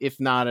maybe if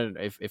not,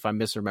 if I'm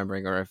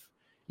misremembering or if,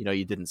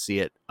 you didn't see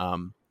it,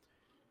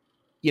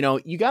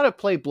 you got to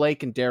play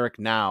Blake and Derek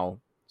now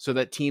so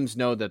that teams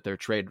know that they're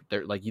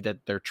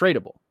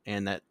tradable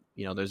and that,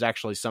 there's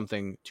actually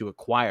something to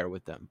acquire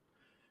with them.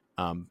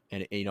 And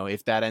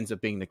if that ends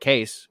up being the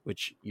case,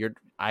 which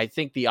I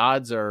think the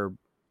odds are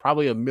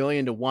probably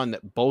 1,000,000 to 1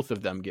 that both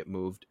of them get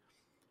moved.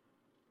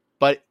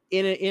 But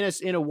in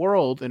a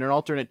world, in an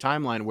alternate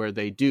timeline where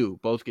they do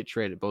both get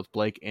traded, both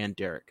Blake and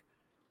Derek,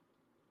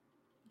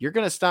 you're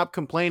going to stop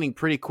complaining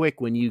pretty quick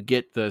when you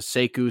get the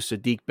Sekou,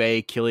 Saddiq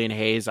Bey, Killian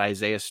Hayes,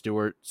 Isaiah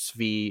Stewart,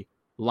 Svi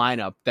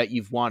lineup that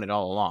you've wanted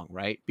all along,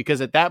 right?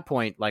 Because at that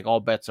point, like, all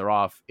bets are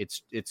off.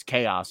 It's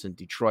chaos in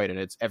Detroit,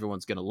 and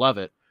everyone's going to love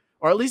it.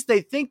 Or at least they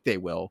think they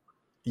will.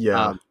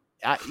 Yeah.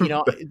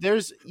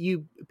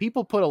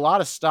 People put a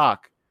lot of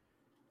stock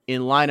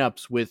in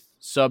lineups with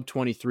sub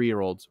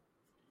 23-year-olds.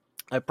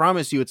 I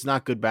promise you it's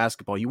not good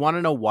basketball. You want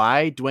to know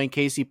why Dwayne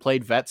Casey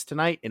played vets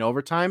tonight in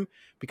overtime?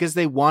 Because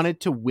they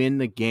wanted to win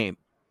the game.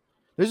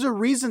 There's a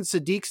reason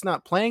Saddiq's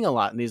not playing a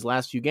lot in these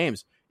last few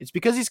games. It's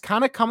because he's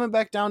kind of coming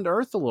back down to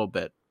earth a little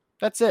bit.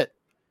 That's it.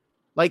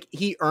 Like,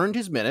 he earned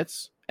his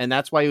minutes, and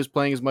that's why he was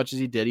playing as much as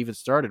he did. Even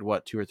started,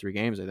 2 or 3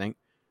 games, I think.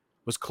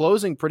 Was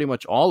closing pretty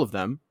much all of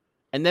them,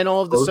 and then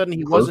all of a sudden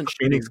he wasn't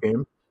shooting. Phoenix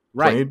game,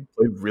 right?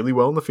 Played really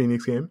well in the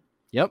Phoenix game.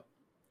 Yep.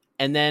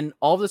 And then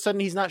all of a sudden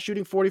he's not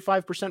shooting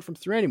 45% from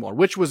 3 anymore,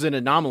 which was an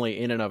anomaly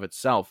in and of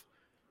itself.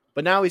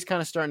 But now he's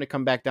kind of starting to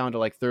come back down to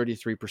like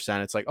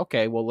 33%. It's like,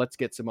 okay, well, let's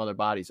get some other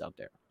bodies out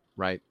there,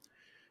 right?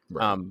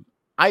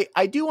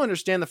 I do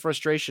understand the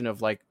frustration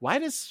of like, why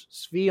does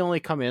Svi only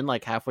come in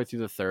like halfway through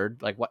the third?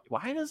 Like,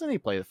 why doesn't he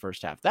play the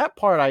first half? That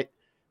part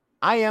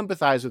I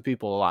empathize with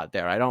people a lot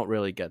there. I don't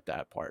really get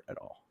that part at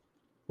all.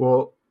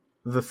 Well,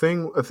 the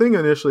thing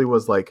initially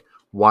was like,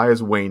 why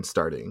is Wayne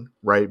starting?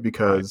 Right?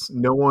 Because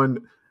no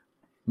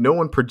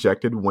one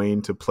projected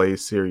Wayne to play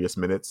serious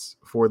minutes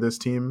for this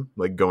team,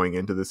 like going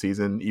into the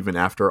season, even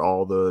after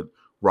all the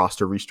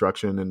roster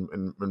restructuring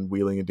and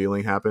wheeling and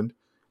dealing happened.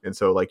 And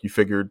so like you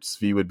figured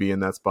Svi would be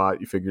in that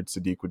spot. You figured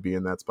Saddiq would be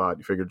in that spot.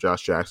 You figured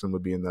Josh Jackson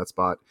would be in that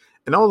spot.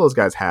 And all those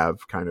guys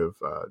have kind of,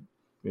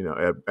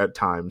 at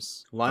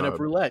times lineup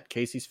roulette.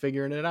 Casey's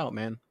figuring it out,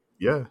 man.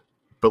 Yeah,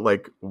 but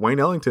like Wayne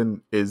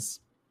Ellington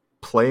is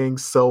playing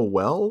so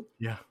well,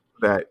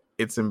 that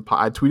it's I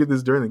tweeted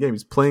this during the game.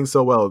 He's playing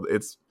so well,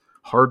 it's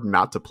hard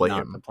not to play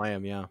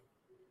him.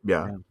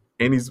 Yeah.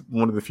 And he's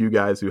one of the few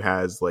guys who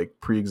has like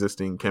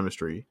pre-existing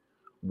chemistry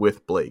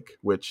with Blake,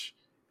 which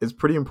is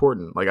pretty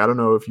important. Like, I don't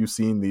know if you've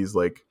seen these.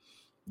 Like,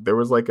 there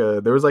was like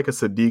a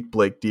Saddiq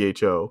Blake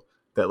DHO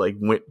that like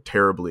went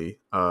terribly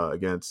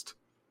against.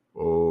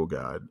 Oh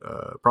God,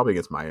 probably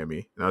against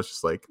Miami. And I was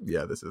just like,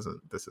 yeah, this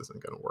isn't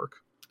going to work.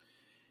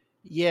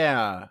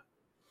 Yeah.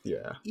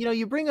 Yeah.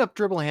 You bring up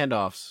dribble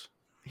handoffs.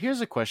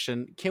 Here's a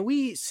question. Can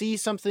we see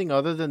something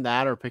other than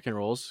that or pick and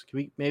rolls? Can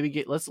we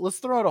maybe let's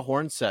throw out a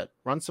horn set,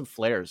 run some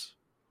flares.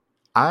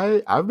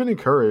 I've been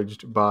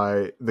encouraged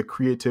by the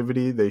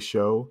creativity they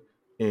show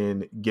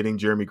in getting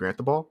Jeremy Grant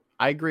the ball.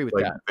 I agree with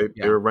that.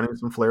 They were running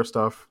some flare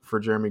stuff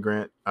for Jeremy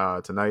Grant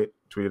tonight.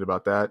 Tweeted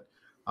about that.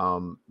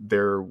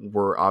 There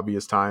were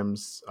obvious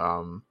times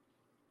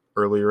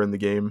earlier in the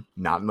game,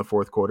 not in the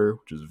fourth quarter,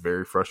 which is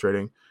very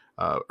frustrating.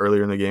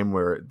 Earlier in the game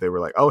where they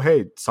were like, oh,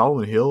 hey,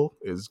 Solomon Hill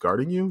is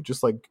guarding you.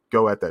 Just like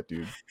go at that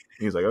dude.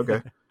 He's like,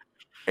 okay.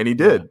 And he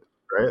did,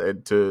 right?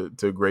 And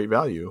to great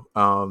value.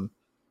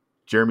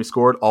 Jeremy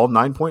scored all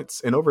 9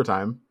 points in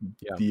overtime.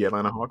 Yeah. The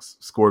Atlanta Hawks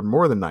scored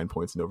more than 9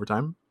 points in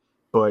overtime.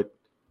 But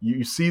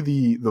you see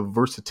the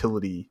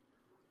versatility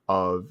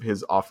of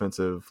his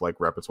offensive like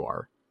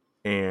repertoire.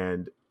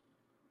 And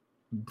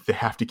they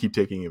have to keep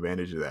taking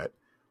advantage of that.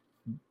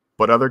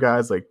 But other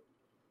guys like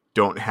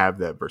don't have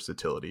that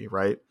versatility,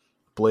 right?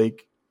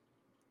 Blake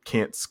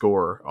can't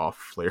score off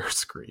flare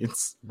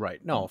screens.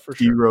 Right. No, for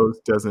sure. D-Rose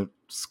doesn't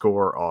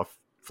score off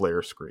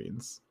flare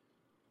screens.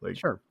 Like,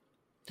 sure.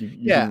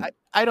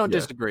 I don't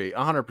disagree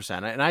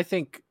 100%. And I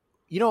think,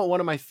 one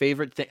of my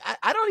favorite things,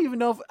 I don't even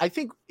know if, I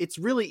think it's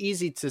really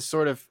easy to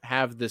sort of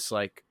have this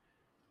like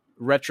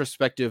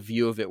retrospective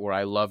view of it where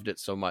I loved it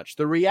so much.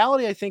 The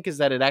reality, I think, is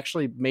that it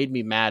actually made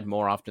me mad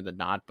more often than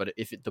not. But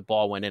if the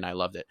ball went in, I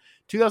loved it.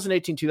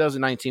 2018,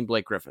 2019,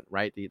 Blake Griffin,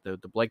 right? The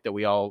Blake that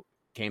we all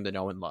came to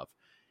know and love.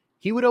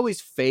 He would always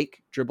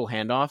fake dribble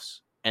handoffs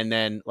and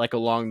then like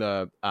along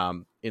the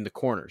in the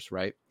corners,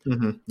 right?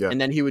 Mm-hmm. Yeah. And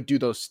then he would do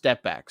those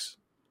step backs.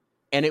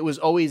 And it was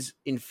always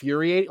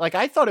infuriating. Like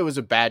I thought it was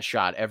a bad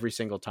shot every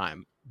single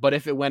time. But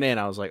if it went in,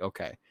 I was like,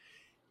 okay.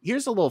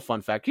 Here's a little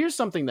fun fact. Here's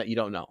something that you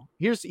don't know.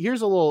 Here's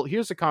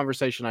a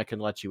conversation I can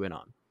let you in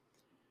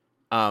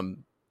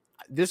on.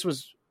 This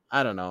was,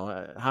 I don't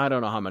know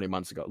how many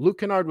months ago. Luke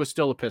Kennard was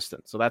still a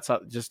Piston. So that's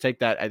how, just take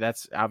that.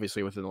 That's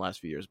obviously within the last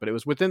few years, but it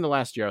was within the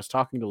last year. I was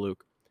talking to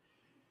Luke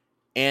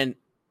and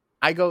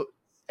I go,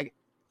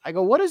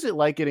 what is it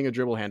like getting a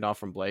dribble handoff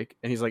from Blake?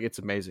 And he's like, it's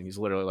amazing. He's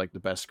literally like the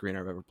best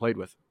screener I've ever played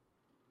with.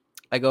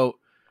 I go,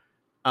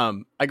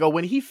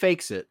 when he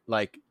fakes it,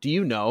 like, do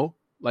you know?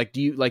 Like,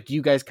 do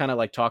you guys kind of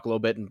like talk a little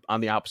bit, and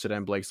on the opposite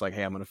end, Blake's like,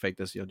 hey, I'm going to fake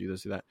this, do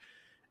this, do that.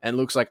 And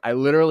Luke's like, I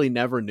literally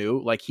never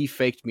knew. Like, he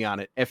faked me on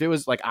it. If it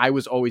was like, I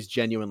was always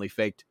genuinely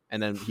faked,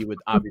 and then he would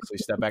obviously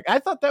step back. I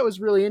thought that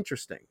was really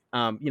interesting.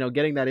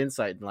 Getting that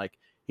insight, and like,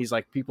 he's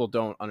like, people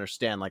don't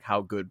understand like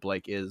how good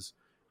Blake is,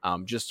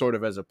 just sort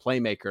of as a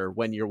playmaker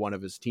when you're one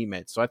of his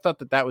teammates. So I thought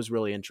that was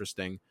really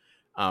interesting.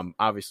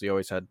 Obviously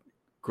always had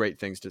great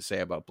things to say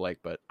about Blake,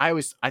 but I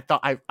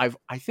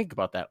think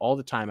about that all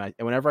the time.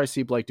 Whenever I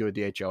see Blake do a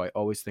DHO, I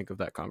always think of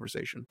that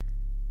conversation.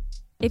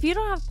 If you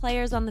don't have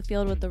players on the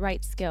field with the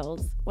right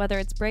skills, whether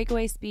it's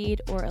breakaway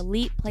speed or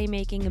elite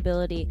playmaking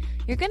ability,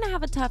 you're going to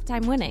have a tough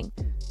time winning.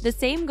 The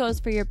same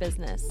goes for your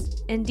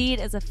business. Indeed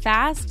is a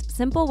fast,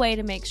 simple way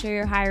to make sure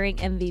you're hiring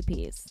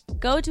MVPs.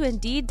 Go to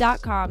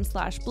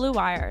Indeed.com/Blue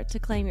Wire to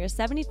claim your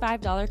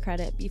 $75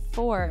 credit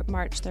before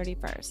March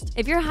 31st.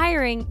 If you're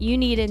hiring, you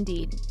need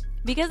Indeed.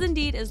 Because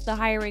Indeed is the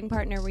hiring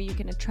partner where you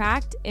can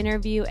attract,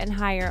 interview, and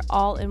hire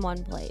all in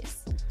one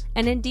place.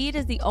 And Indeed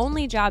is the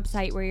only job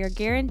site where you're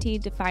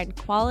guaranteed to find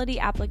quality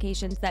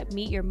applications that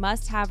meet your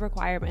must-have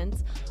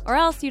requirements, or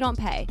else you don't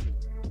pay.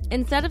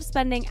 Instead of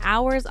spending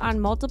hours on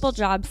multiple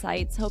job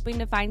sites hoping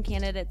to find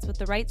candidates with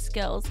the right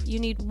skills, you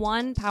need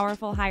one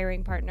powerful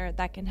hiring partner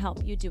that can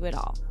help you do it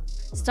all.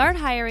 Start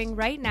hiring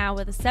right now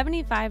with a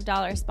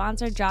 $75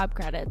 sponsored job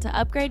credit to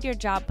upgrade your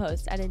job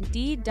post at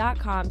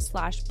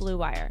Indeed.com/Blue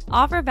Wire.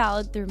 Offer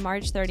valid through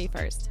March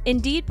 31st.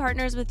 Indeed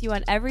partners with you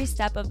on every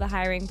step of the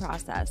hiring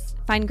process.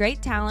 Find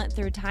great talent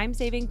through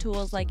time-saving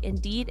tools like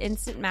Indeed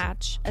Instant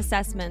Match,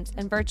 assessments,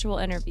 and virtual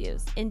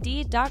interviews.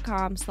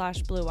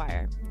 Indeed.com/Blue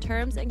Wire.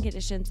 Terms and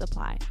conditions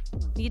apply.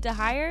 Need to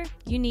hire?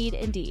 You need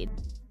Indeed.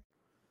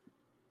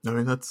 I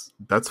mean,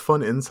 that's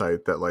fun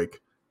insight that, like,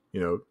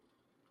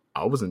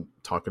 I wasn't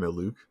talking to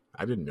Luke.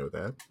 I didn't know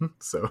that.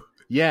 So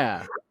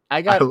yeah,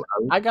 I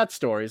got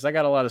stories. I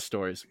got a lot of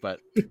stories, but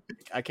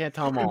I can't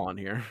tell them all on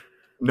here.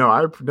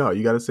 No,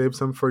 you got to save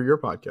some for your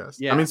podcast.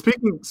 Yeah. I mean,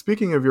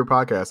 speaking of your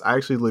podcast, I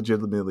actually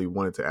legitimately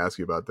wanted to ask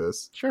you about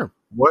this. Sure.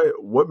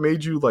 What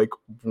made you like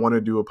want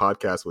to do a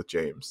podcast with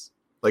James?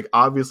 Like,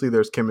 obviously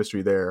there's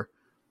chemistry there,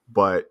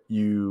 but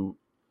you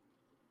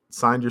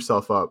signed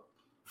yourself up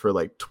for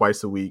like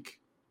twice a week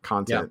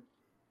content.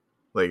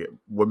 Yeah. Like,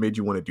 what made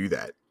you want to do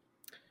that?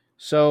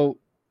 So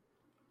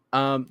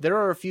there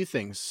are a few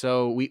things.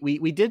 So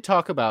we did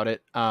talk about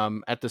it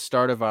at the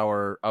start of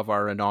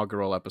our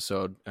inaugural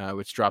episode,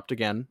 which dropped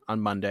again on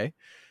Monday.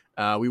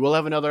 We will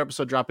have another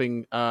episode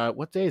dropping.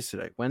 What day is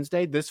today?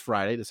 Wednesday? This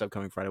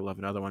upcoming Friday, we'll have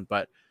another one.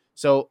 But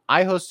so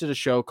I hosted a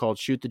show called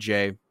Shoot the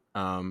J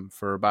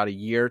for about a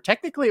year.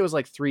 Technically, it was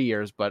like 3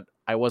 years, but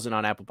I wasn't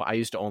on Apple. I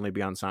used to only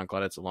be on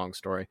SoundCloud. It's a long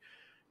story.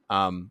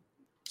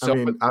 So, I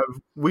mean,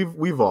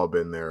 we've all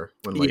been there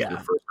when you're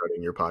first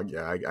starting your pod.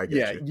 Yeah, I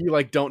get you. You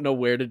like don't know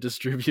where to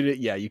distribute it.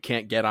 Yeah, you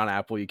can't get on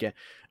Apple. You can't.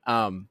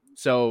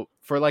 So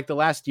for like the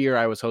last year,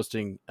 I was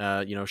hosting,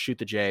 Shoot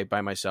the J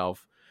by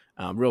myself.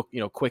 Real,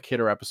 quick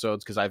hitter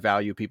episodes because I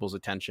value people's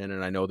attention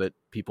and I know that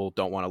people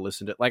don't want to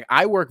listen to it. Like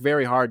I work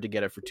very hard to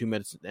get it for 2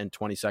 minutes and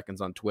 20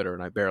 seconds on Twitter,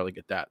 and I barely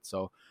get that.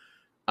 So,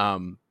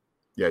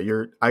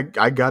 yeah, I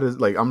gotta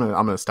like I'm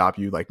gonna stop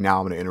you. Like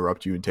now, I'm gonna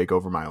interrupt you and take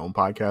over my own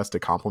podcast to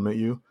compliment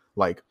you.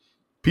 Like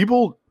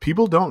people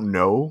don't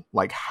know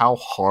like how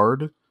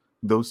hard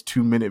those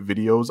 2-minute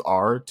videos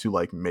are to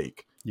like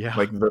make. Yeah.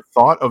 Like the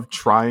thought of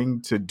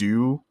trying to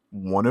do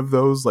one of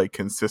those like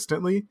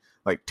consistently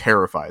like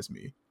terrifies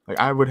me.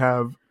 Like I would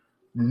have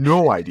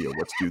no idea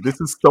what to do.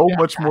 This is so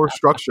much more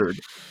structured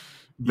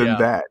than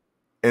that.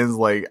 And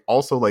like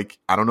also like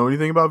I don't know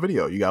anything about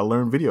video. You gotta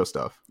learn video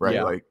stuff, right?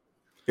 Yeah. Like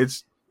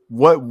it's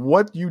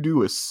what you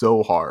do is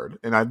so hard,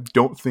 and I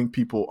don't think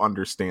people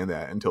understand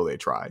that until they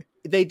try.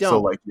 They don't.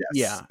 So like,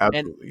 yes,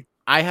 absolutely. And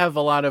I have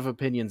a lot of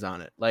opinions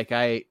on it. Like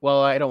I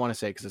don't want to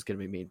say because it's going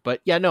to be mean,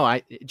 but yeah, no,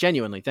 I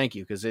genuinely thank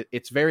you because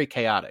it's very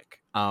chaotic.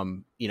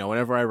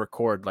 Whenever I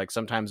record, like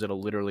sometimes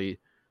it'll literally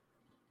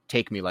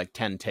take me like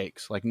 10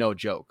 takes, like no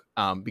joke.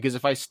 Because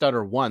if I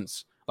stutter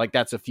once, like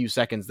that's a few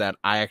seconds that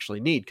I actually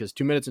need, because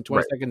 2 minutes and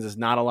 20 seconds is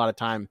not a lot of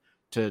time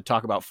to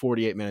talk about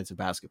 48 minutes of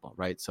basketball,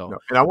 right? So, no,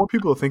 and I want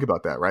people to think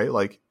about that, right?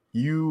 Like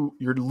you're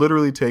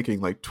literally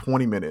taking like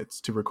 20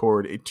 minutes to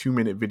record a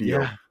 2-minute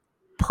video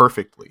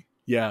perfectly.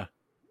 Yeah.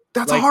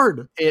 That's like,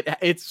 hard.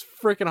 It's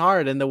freaking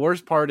hard. And the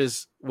worst part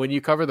is when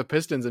you cover the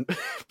Pistons and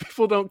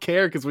people don't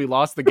care because we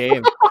lost the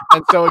game.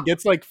 And so it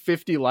gets like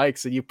 50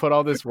 likes and you put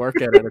all this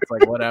work in and it's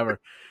like, whatever.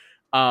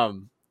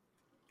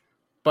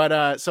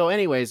 So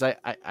anyways,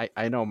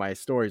 I know my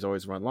stories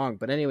always run long,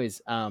 but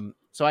anyways,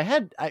 so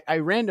I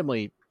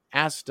randomly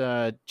asked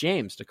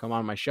James to come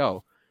on my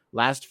show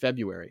last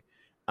February.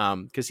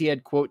 Because he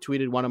had quote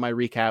tweeted one of my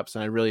recaps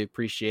and I really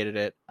appreciated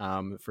it.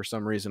 For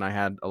some reason, I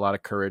had a lot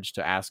of courage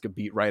to ask a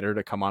beat writer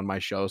to come on my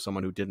show,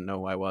 someone who didn't know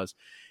who I was,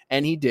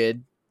 and he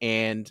did.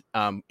 And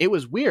it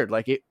was weird.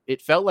 Like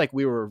it felt like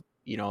we were,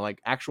 like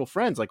actual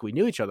friends, like we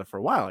knew each other for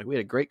a while. Like we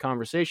had a great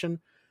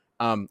conversation.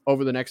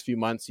 Over the next few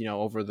months,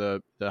 over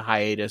the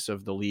hiatus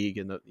of the league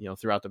and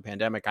throughout the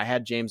pandemic, I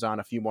had James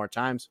on a few more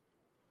times.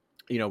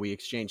 We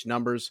exchanged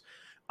numbers.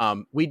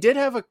 We did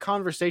have a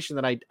conversation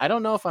that I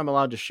don't know if I'm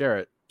allowed to share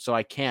it, so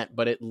I can't,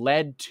 but it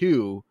led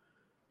to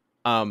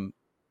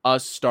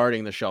us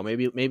starting the show.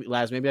 Maybe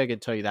Laz, maybe I can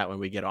tell you that when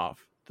we get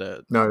off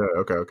the No,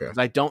 okay.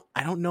 I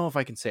don't know if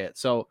I can say it.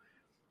 So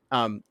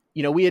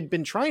we had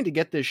been trying to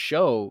get this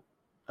show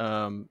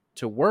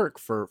to work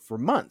for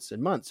months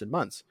and months and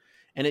months.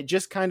 And it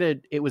just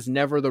it was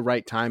never the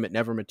right time. It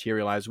never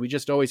materialized. We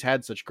just always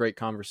had such great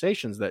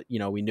conversations that,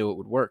 we knew it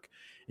would work.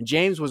 And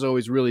James was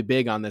always really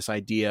big on this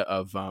idea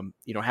of,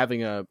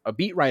 having a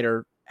beat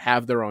writer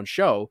have their own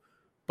show,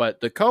 but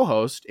the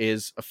co-host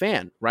is a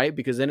fan, right?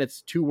 Because then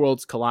it's two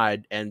worlds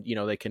collide and,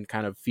 they can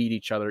kind of feed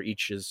each other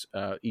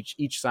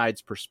each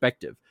side's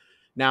perspective.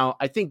 Now,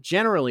 I think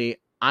generally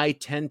I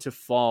tend to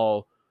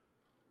fall,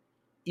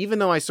 even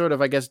though I sort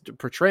of, I guess,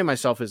 portray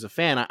myself as a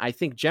fan, I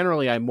think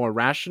generally I'm more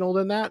rational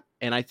than that.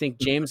 And I think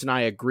James and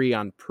I agree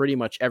on pretty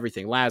much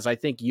everything. Laz, I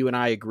think you and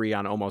I agree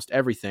on almost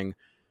everything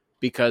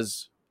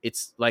because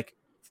it's like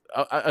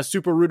a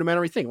super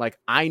rudimentary thing. Like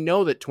I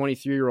know that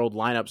 23-year-old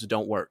lineups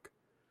don't work,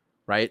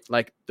 right?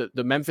 Like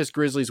the Memphis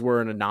Grizzlies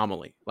were an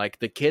anomaly. Like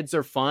the kids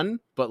are fun,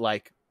 but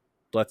like,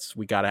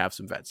 we got to have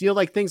some vets,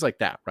 like things like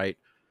that. Right.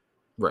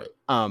 Right.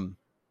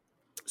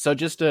 So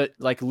just to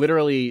like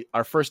literally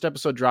our first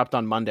episode dropped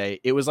on Monday.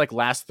 It was like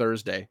last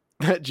Thursday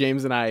that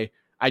James and I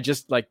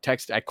just like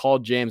I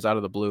called James out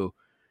of the blue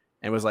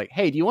and was like,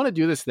 hey, do you want to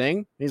do this thing?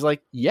 And he's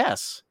like,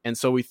 yes. And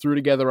so we threw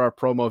together our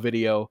promo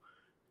video,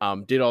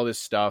 did all this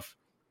stuff,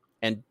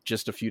 and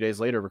just a few days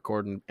later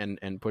recorded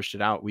and pushed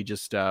it out. We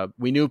just,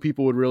 we knew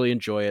people would really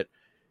enjoy it.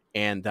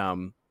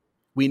 And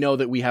we know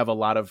that we have a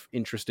lot of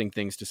interesting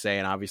things to say.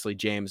 And obviously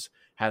James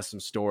has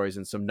some stories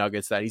and some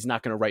nuggets that he's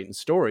not going to write in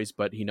stories,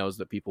 but he knows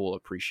that people will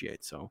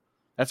appreciate. So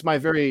that's my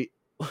very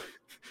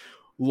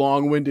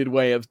long-winded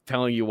way of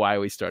telling you why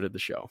we started the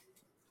show.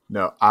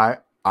 No, I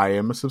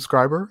am a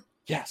subscriber.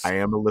 Yes. I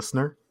am a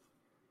listener.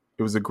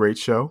 It was a great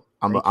show.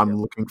 I'm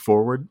looking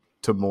forward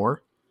to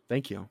more.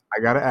 Thank you.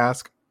 I got to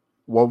ask,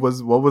 walk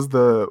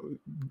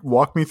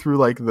me through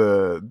like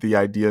the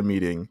idea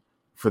meeting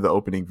for the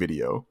opening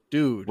video,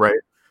 dude, right?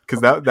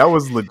 Because that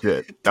was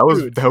legit. That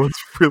was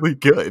really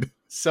good.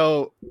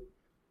 So,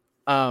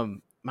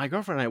 my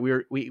girlfriend and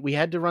I, we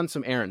had to run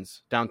some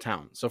errands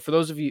downtown. So for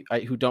those of you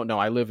who don't know,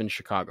 I live in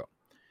Chicago.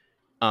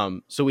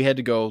 So we had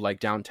to go like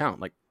downtown,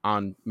 like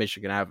on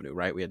Michigan Avenue,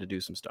 right? We had to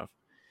do some stuff.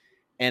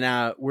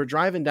 And we're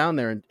driving down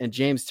there and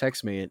James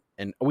texts me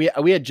and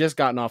we had just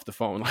gotten off the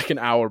phone like an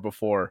hour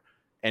before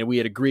and we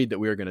had agreed that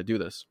we were going to do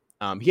this.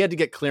 He had to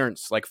get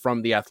clearance like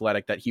from the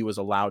Athletic that he was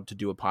allowed to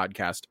do a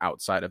podcast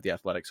outside of the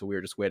Athletic. So we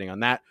were just waiting on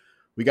that.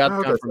 We got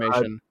the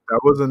confirmation. That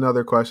was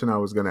another question I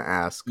was going to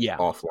ask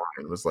offline.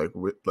 It was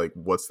like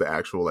what's the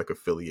actual like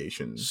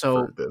affiliation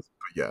for this?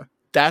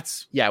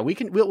 But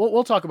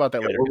we'll talk about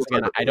that later.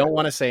 Again, I don't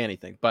want to say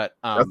anything, but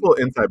that's a little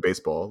inside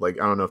baseball. Like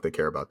I don't know if they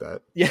care about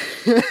that. Yeah.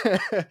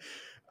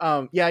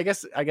 I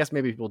guess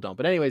maybe people don't.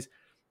 But anyways,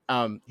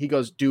 he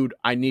goes, dude,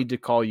 I need to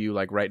call you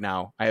like right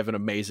now. I have an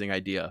amazing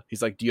idea.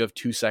 He's like, do you have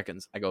 2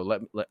 seconds? I go,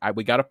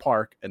 we got to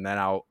park and then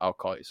I'll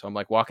call you. So I'm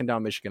like walking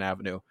down Michigan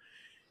Avenue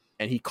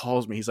and he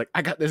calls me. He's like,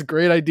 I got this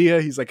great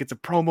idea. He's like, it's a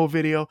promo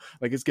video.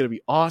 Like it's going to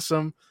be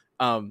awesome.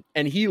 And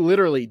he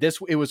literally,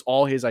 it was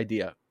all his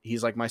idea.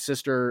 He's like, my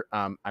sister,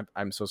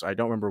 I'm so sorry. I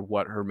don't remember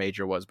what her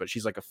major was, but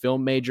she's like a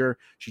film major.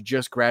 She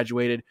just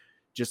graduated.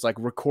 Just like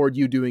record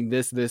you doing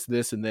this, and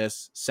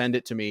this, send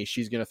it to me.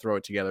 She's going to throw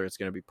it together. It's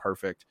going to be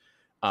perfect.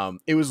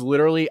 It was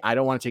literally, I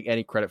don't want to take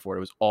any credit for it.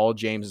 It was all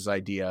James's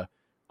idea.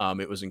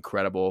 It was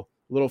incredible.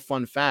 Little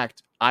fun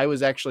fact. I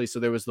was actually, so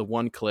there was the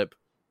one clip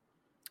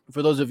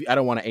for those of you, I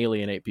don't want to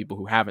alienate people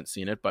who haven't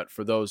seen it, but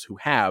for those who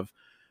have,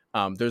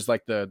 there's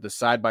like the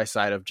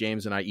side-by-side of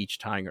James and I each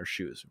tying our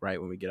shoes, right?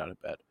 When we get out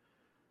of bed.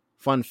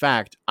 Fun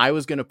fact. I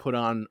was going to put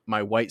on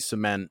my white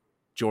cement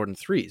Jordan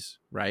 3s,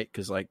 right?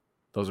 Cause like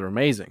those are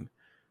amazing,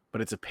 but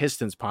it's a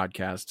Pistons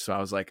podcast. So I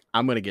was like,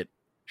 I'm going to get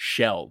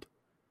shelled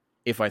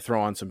if I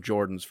throw on some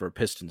Jordans for a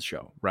Pistons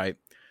show. Right.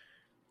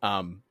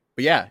 But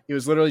But yeah, it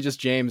was literally just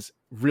James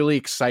really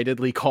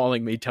excitedly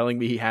calling me, telling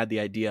me he had the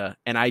idea.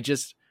 And I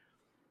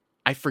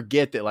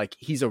forget that like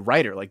he's a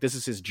writer. Like this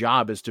is his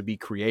job, is to be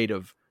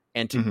creative,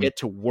 and to get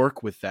to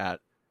work with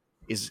that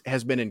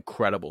has been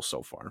incredible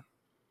so far.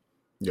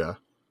 Yeah,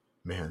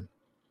 man.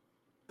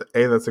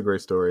 A, that's a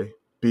great story.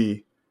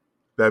 B,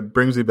 that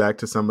brings me back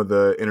to some of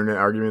the internet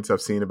arguments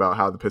I've seen about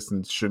how the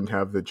Pistons shouldn't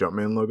have the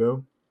Jumpman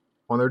logo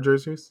on their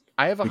jerseys.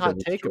 I have a hot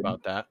take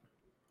about that.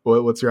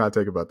 What's your hot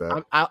take about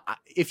that?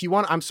 If you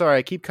want, I'm sorry,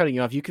 I keep cutting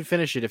you off. You can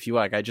finish it if you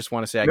like. I just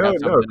want to say I got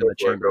something in the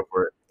chamber. Go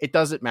for it. It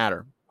doesn't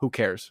matter. Who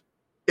cares?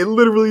 It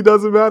literally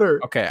doesn't matter.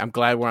 Okay, I'm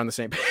glad we're on the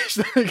same page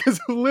because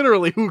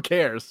literally, who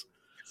cares?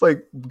 It's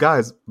like,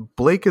 guys,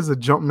 Blake is a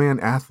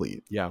Jumpman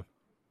athlete. Yeah.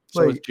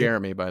 So is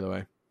Jeremy, by the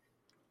way.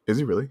 Is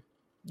he really?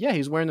 Yeah,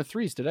 he's wearing the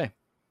 3s today.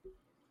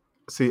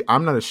 See,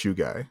 I'm not a shoe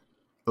guy.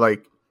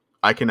 Like,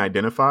 I can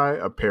identify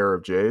a pair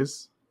of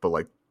J's, but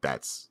like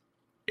that's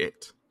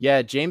it.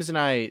 Yeah, James and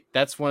I,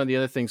 that's one of the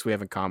other things we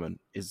have in common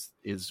is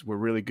we're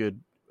really good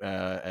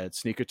at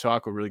sneaker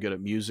talk. We're really good at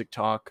music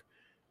talk.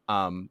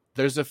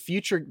 There's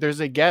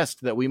a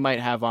guest that we might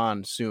have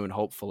on soon,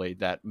 hopefully,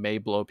 that may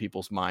blow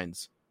people's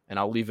minds, and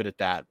I'll leave it at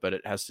that, but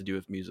it has to do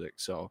with music.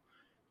 So,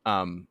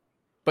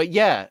 but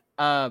yeah,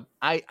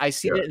 I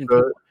see it, and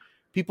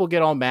people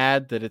get all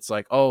mad that it's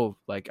like, oh,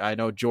 like I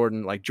know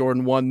Jordan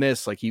won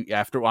this, like he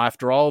after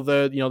all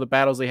the the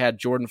battles they had,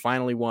 Jordan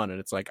finally won, and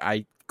it's like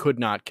I could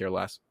not care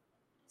less.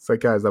 It's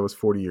like, guys, that was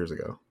 40 years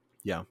ago.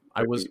 Yeah,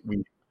 I was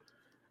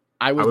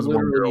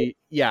literally,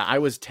 I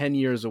was 10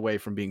 years away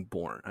from being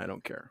born. I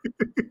don't care.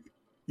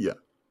 Yeah.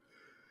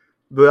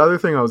 The other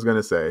thing I was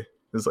gonna say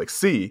is like,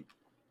 C.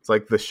 It's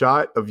like the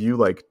shot of you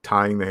like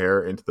tying the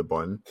hair into the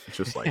bun. It's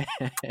just like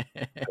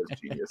that was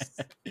genius.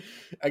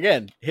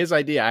 Again, his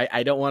idea.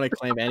 I don't want to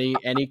claim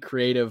any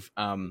creative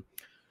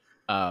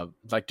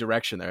like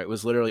direction there. It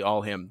was literally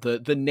all him.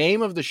 The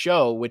name of the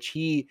show, which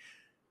he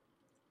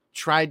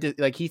tried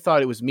to he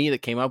thought it was me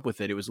that came up with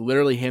it. It was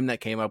literally him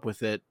that came up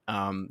with it.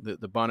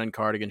 The Bun and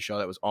Cardigan show,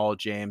 that was all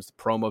James. The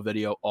promo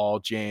video, all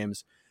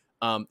James.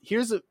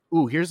 Here's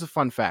a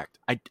fun fact.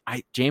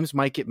 James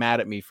might get mad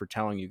at me for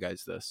telling you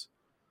guys this.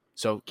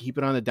 So keep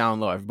it on the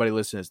down low. Everybody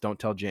listen to this. Don't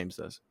tell James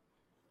this.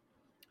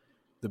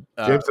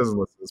 James doesn't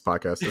listen to this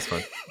podcast. It's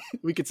fine.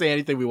 We could say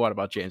anything we want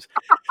about James.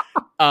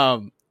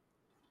 The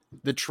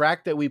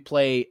track that we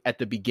play at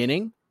the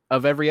beginning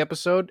of every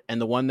episode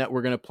and the one that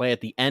we're going to play at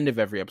the end of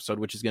every episode,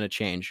 which is going to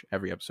change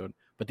every episode,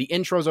 but the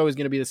intro is always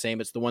going to be the same.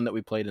 It's the one that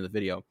we played in the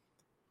video.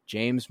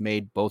 James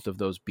made both of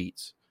those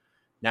beats.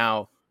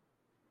 Now,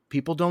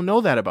 people don't know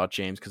that about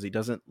James because he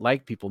doesn't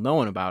like people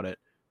knowing about it,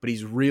 but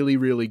he's really,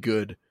 really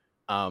good.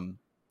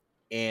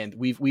 And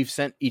we've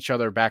sent each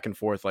other back and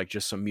forth like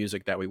just some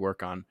music that we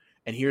work on.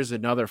 And here's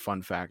another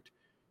fun fact.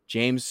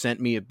 James sent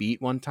me a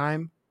beat one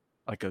time,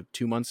 like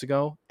 2 months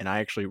ago, and I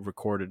actually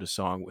recorded a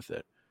song with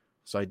it.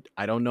 So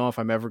I don't know if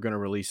I'm ever going to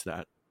release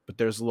that, but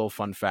there's a little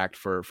fun fact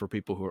for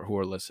people who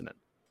are listening.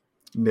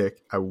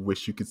 Nick, I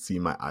wish you could see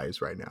my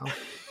eyes right now.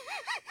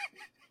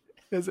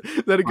 Is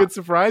that a good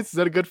surprise? Is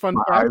that a good fun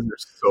fact? My eyes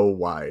are so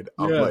wide.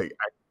 I'm like,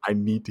 I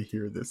need to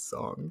hear this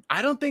song.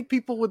 I don't think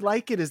people would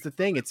like it is the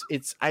thing.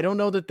 It's I don't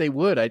know that they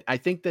would. I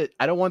think that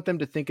I don't want them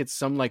to think it's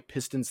some like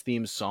Pistons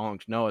themed song.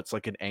 No, it's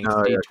like an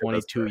angsty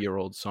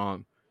 22-year-old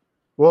song.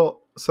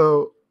 Well,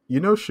 so you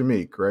know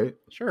Shamik, right?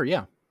 Sure,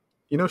 yeah.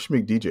 You know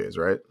Shamik DJs,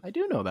 right? I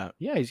do know that.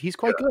 Yeah, he's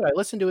quite good. I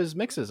listen to his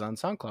mixes on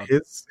SoundCloud.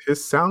 His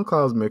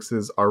SoundCloud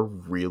mixes are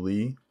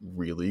really,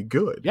 really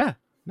good. Yeah,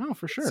 no,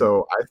 for sure.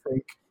 So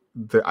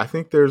I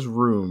think there's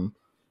room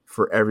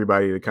for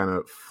everybody to kind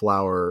of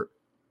flower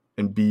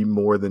and be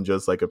more than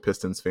just like a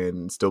Pistons fan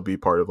and still be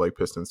part of like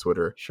Pistons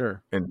Twitter.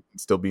 Sure. And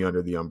still be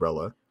under the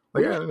umbrella.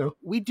 Like, I don't know.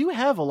 We do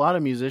have a lot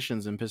of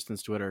musicians in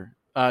Pistons Twitter.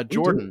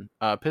 Jordan,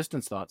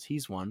 Pistons Thoughts,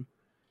 he's one.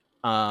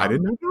 I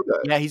did not know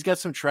that. Yeah, he's got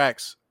some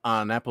tracks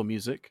on Apple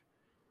Music.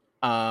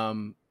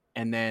 And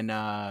then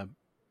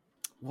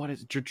what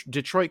is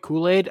Detroit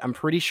Kool-Aid? I'm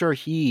pretty sure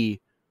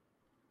he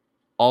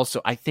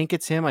also, I think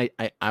it's him.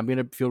 I'm going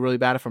to feel really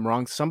bad if I'm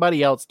wrong.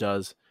 Somebody else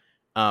does.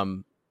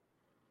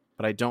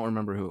 But I don't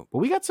remember who. But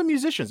we got some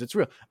musicians. It's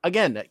real.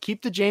 Again,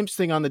 keep the James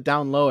thing on the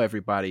down low,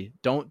 everybody.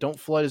 Don't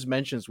flood his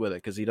mentions with it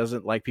because he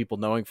doesn't like people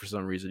knowing for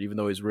some reason, even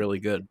though he's really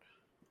good.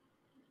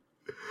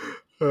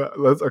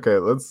 Let's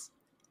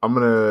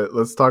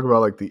talk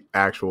about like the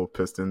actual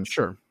Pistons.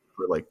 Sure.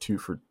 For like 2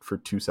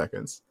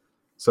 seconds.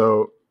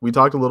 So we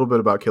talked a little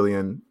bit about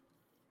Killian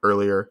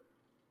earlier.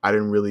 I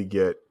didn't really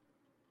get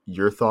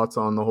your thoughts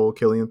on the whole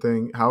Killian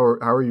thing. How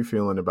are you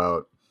feeling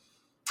about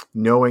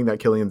knowing that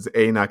Killian's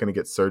not going to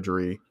get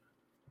surgery,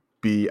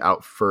 B,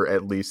 out for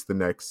at least the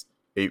next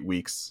 8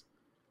 weeks,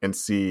 and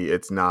C,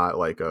 it's not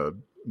like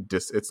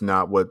it's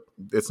not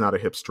a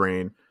hip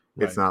strain.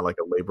 Right. It's not like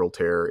a labral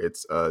tear.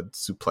 It's a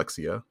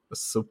suplexia,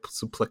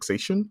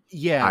 suplexation.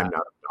 Yeah. I'm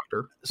not a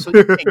doctor. So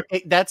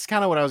that's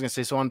kind of what I was going to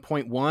say. So on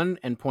point 1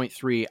 and point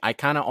 3,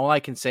 all I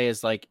can say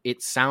is like,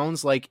 it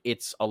sounds like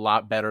it's a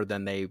lot better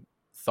than they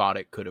thought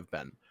it could have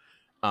been.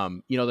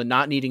 The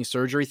not needing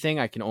surgery thing,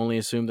 I can only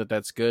assume that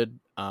that's good.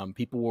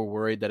 People were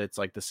worried that it's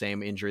like the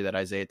same injury that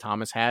Isaiah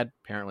Thomas had.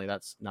 Apparently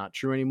that's not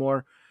true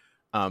anymore.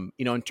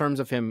 In terms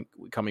of him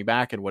coming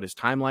back and what his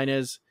timeline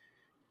is,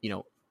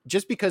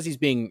 just because he's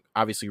being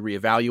obviously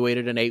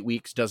reevaluated in 8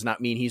 weeks does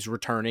not mean he's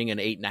returning in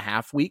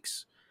 8.5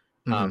 weeks.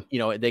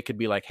 They could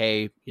be like,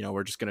 hey,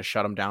 we're just going to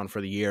shut him down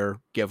for the year,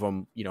 give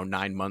him,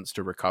 9 months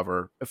to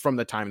recover from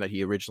the time that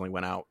he originally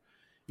went out.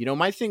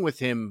 My thing with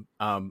him,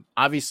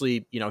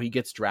 obviously, he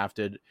gets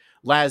drafted.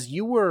 Laz,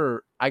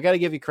 I got to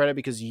give you credit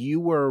because you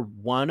were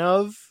one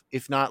of,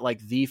 if not like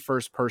the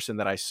first person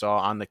that I saw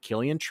on the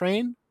Killian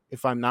train,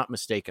 if I'm not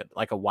mistaken,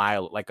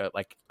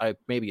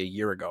 maybe a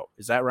year ago.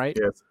 Is that right?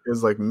 Yeah,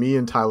 it's like me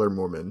and Tyler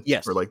Mormon.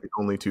 Yes. Were like the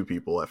only two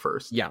people at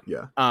first. Yeah.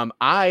 Yeah.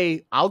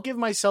 I'll give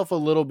myself a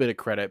little bit of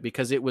credit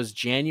because it was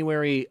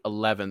January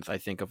 11th, I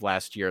think, of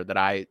last year that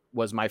I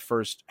was my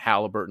first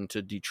Halliburton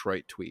to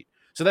Detroit tweet.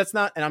 So that's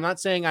not, and I'm not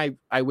saying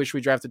I wish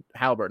we drafted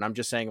Halliburton. I'm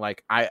just saying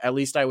like at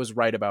least I was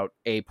right about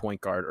a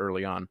point guard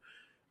early on,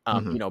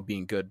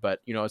 being good.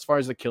 But as far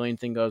as the Killian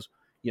thing goes,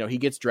 he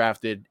gets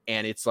drafted,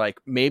 and it's like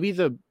maybe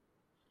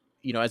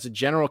as a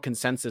general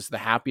consensus, the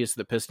happiest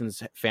the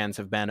Pistons fans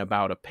have been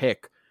about a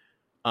pick.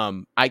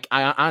 I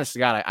honestly,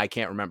 God, I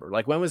can't remember.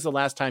 Like, when was the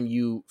last time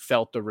you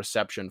felt the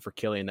reception for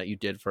Killian that you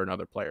did for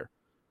another player?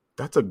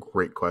 That's a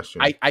great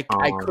question. I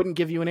couldn't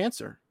give you an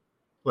answer.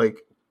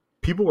 Like,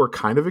 people were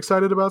kind of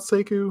excited about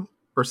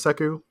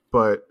Sekou,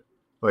 but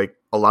like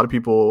a lot of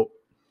people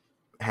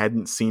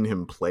hadn't seen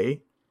him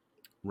play,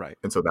 right?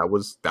 And so that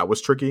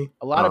was tricky.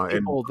 A lot of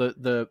people,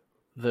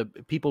 the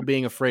people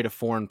being afraid of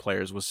foreign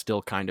players was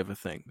still kind of a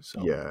thing.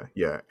 So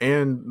yeah,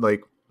 and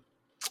like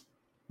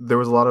there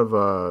was a lot of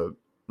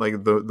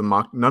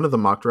none of the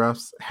mock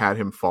drafts had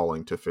him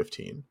falling to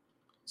 15.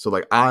 So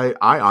like I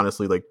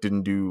honestly like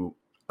didn't do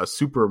a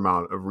super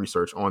amount of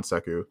research on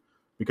Sekou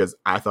because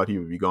I thought he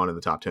would be gone in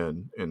the top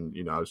 10,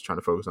 and I was trying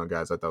to focus on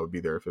guys I thought would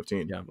be there at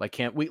 15. Yeah,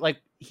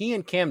 he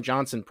and Cam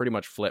Johnson pretty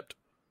much flipped.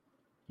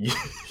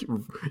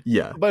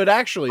 Yeah, but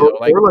actually, or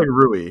like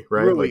Rui,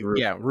 right?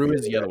 Rui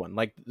is the other one.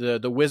 Like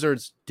the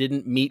Wizards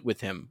didn't meet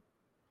with him,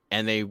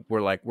 and they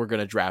were like, "We're going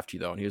to draft you,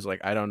 though," and he was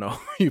like, "I don't know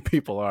who you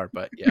people are,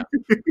 but yeah."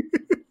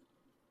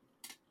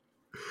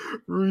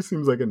 Rui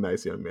seems like a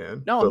nice young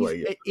man. No,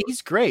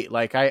 he's great.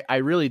 Like I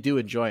really do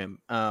enjoy him.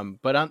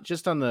 But on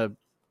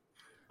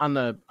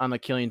the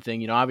Killian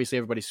thing, obviously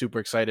everybody's super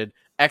excited.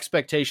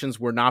 Expectations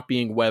were not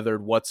being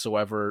weathered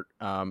whatsoever,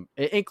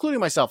 including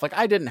myself. Like,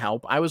 I didn't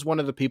help. I was one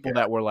of the people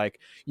that were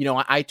like,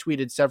 I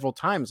tweeted several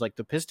times, like,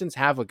 the Pistons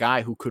have a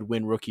guy who could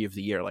win Rookie of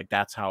the Year. Like,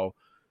 that's how,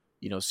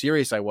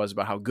 serious I was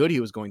about how good he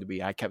was going to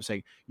be. I kept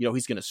saying,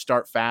 he's going to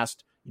start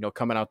fast.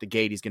 Coming out the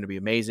gate, he's going to be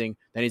amazing.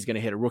 Then he's going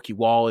to hit a rookie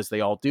wall, as they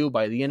all do.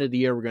 By the end of the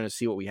year, we're going to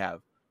see what we have.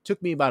 Took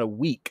me about a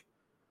week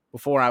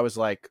before I was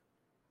like,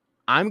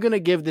 I'm going to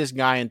give this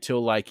guy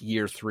until like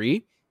year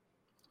 3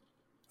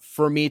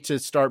 for me to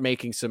start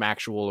making some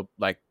actual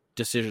like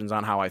decisions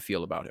on how I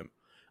feel about him.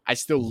 I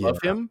still love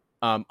him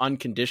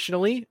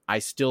unconditionally. I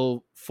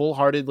still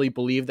full-heartedly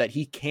believe that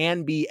he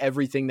can be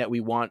everything that we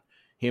want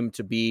him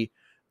to be.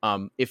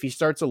 If he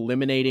starts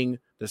eliminating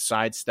the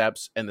side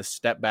steps and the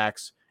step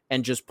backs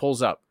and just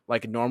pulls up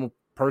like a normal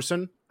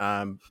person,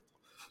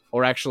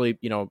 or actually,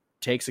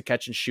 takes a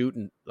catch and shoot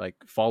and like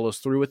follows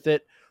through with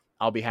it,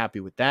 I'll be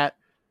happy with that.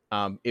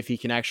 If he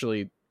can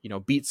actually,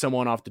 beat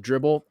someone off the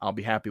dribble, I'll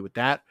be happy with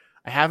that.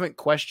 I haven't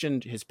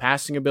questioned his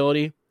passing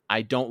ability.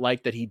 I don't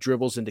like that he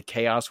dribbles into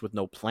chaos with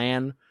no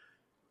plan.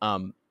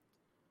 And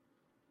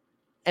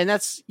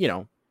that's,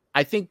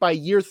 I think by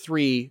year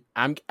 3,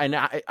 I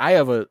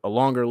have a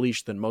longer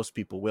leash than most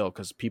people will,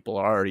 because people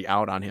are already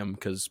out on him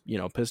because,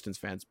 Pistons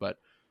fans, but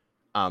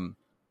I'm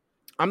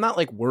not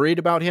like worried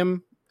about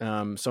him.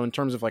 So in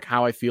terms of like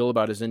how I feel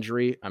about his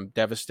injury, I'm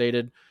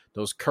devastated.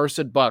 Those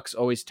cursed Bucks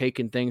always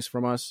taking things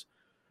from us.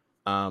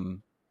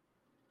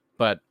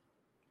 But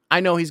I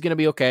know he's going to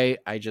be okay.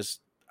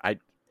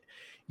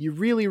 You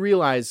really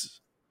realize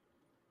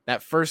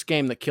that first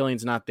game that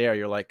Killian's not there,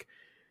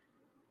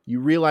 you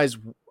realize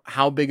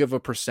how big of a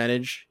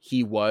percentage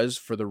he was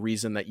for the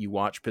reason that you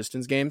watch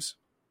Pistons games.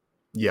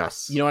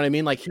 Yes. You know what I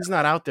mean? Like, he's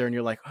not out there and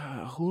you're like,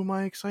 who am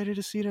I excited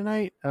to see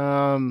tonight?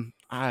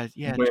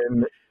 Yeah.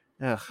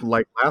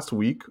 Like last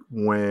week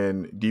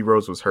when D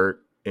Rose was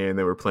hurt and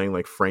they were playing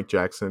like Frank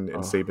Jackson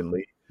and Saban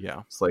Lee.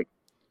 Yeah. It's like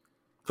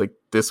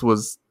this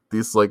was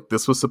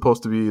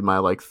supposed to be my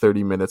like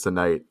 30 minutes a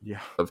night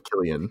of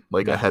Killian,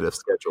 ahead of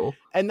schedule.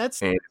 And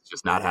it's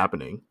just not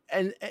happening.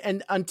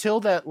 And until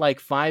that like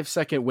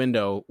 5-second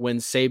window when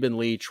Saban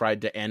Lee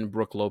tried to end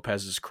Brook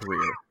Lopez's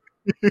career,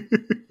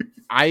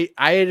 I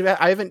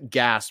haven't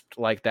gasped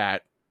like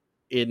that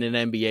in an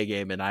NBA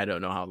game in I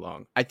don't know how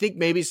long. I think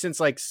maybe since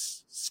like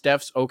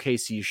Steph's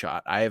OKC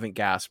shot, I haven't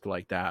gasped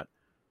like that.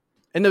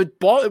 And the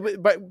ball,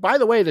 by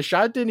the way, the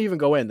shot didn't even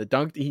go in. The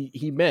dunk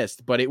he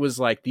missed, but it was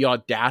like the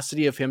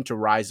audacity of him to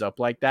rise up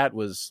like that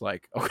was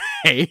like,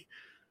 okay.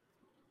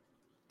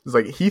 It's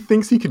like he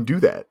thinks he can do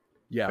that.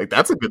 Yeah, like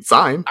that's a good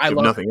sign. I if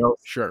love nothing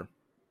else. Sure.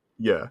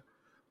 Yeah,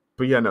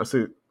 but yeah, no.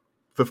 So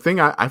the thing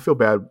I feel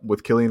bad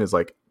with Killian is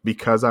like,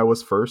 because I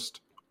was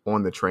first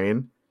on the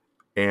train,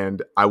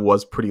 and I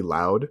was pretty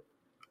loud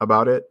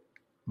about it,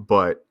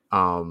 but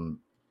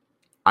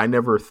I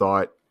never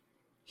thought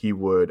he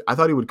would. I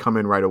thought he would come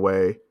in right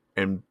away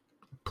and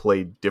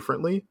play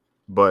differently,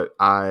 but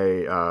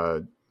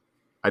I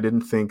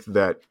didn't think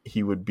that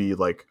he would be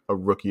like a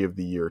rookie of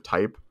the year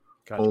type.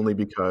 Gotcha. Only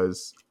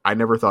because I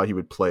never thought he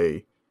would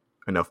play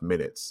enough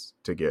minutes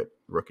to get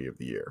rookie of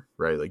the year,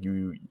 right? Like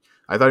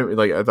I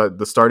thought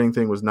the starting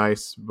thing was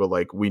nice, but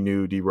like we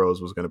knew D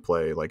Rose was going to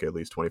play like at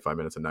least 25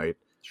 minutes a night.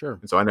 Sure.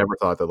 And so I never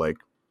thought that like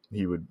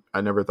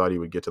I never thought he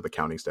would get to the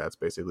counting stats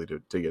basically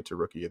to get to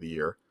rookie of the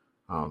year.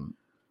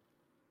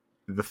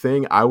 The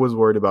thing I was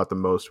worried about the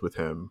most with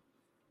him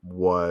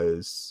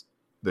was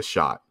the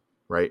shot,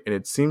 right? And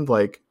it seemed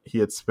like he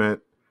had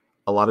spent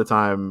a lot of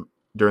time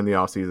during the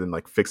offseason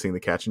like fixing the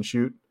catch and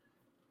shoot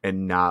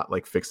and not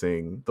like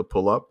fixing the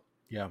pull up.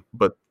 Yeah.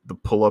 But the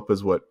pull up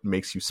is what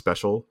makes you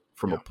special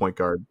from a point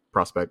guard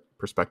prospect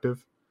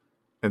perspective.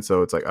 And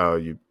so it's like, oh,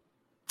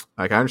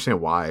 I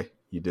understand why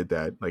you did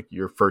that. Like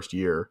your first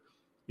year,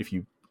 if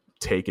you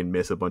take and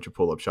miss a bunch of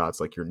pull up shots,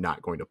 like you're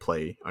not going to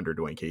play under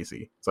Dwayne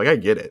Casey. It's like, I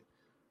get it.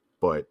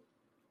 But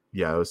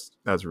yeah,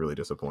 that was really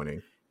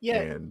disappointing.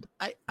 Yeah. And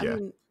I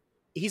mean,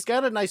 he's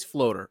got a nice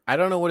floater. I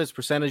don't know what his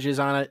percentage is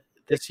on it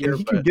this year. And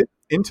he can get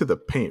into the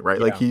paint, right?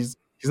 Yeah. Like he's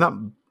not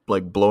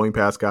like blowing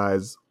past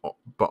guys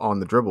on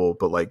the dribble,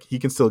 but like he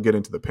can still get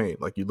into the paint.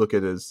 Like you look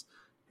at his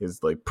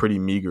like pretty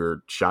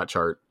meager shot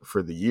chart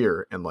for the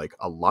year, and like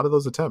a lot of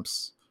those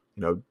attempts,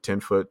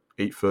 10-foot,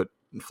 8-foot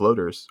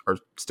floaters are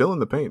still in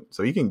the paint.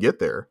 So he can get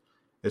there.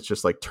 It's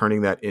just like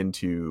turning that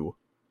into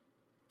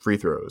free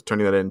throws,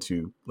 turning that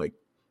into like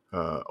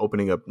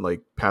opening up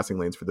like passing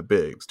lanes for the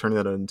bigs, turning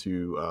that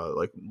into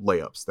like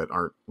layups that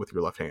aren't with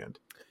your left hand.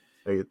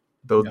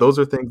 Those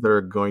are things that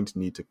are going to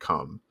need to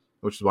come,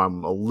 which is why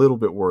I'm a little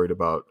bit worried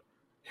about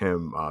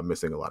him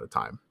missing a lot of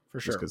time. For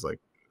sure. Just because like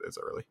it's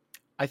early.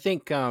 I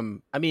think, I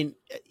mean,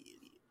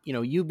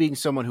 you being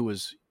someone who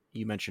was,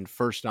 you mentioned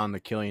first on the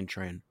Killian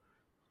train,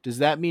 does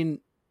that mean,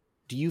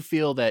 do you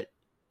feel that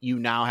you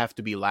now have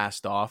to be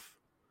last off,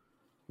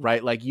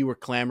 right? Like you were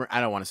clamoring,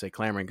 I don't want to say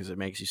clamoring because it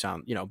makes you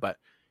sound, but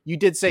you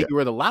did say you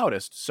were the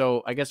loudest.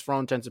 So I guess for all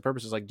intents and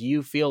purposes, like, do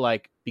you feel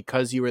like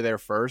because you were there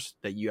first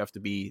that you have to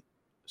be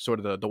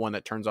sort of the one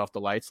that turns off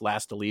the lights,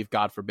 last to leave,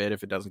 God forbid,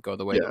 if it doesn't go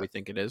the way that we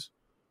think it is?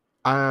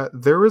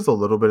 There is a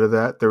little bit of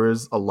that. There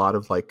is a lot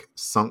of like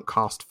sunk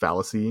cost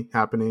fallacy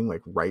happening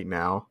like right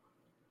now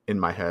in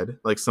my head.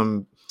 Like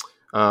some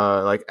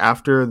like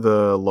after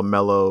the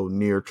LaMelo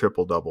near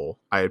triple double,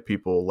 I had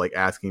people like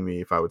asking me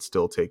if I would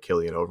still take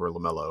Killian over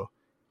LaMelo,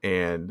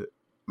 and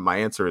my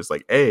answer is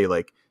like A,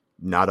 like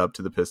not up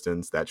to the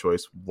Pistons. That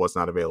choice was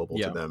not available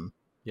to them.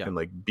 Yeah. And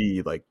like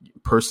B, like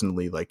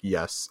personally, like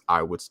yes,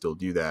 I would still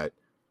do that.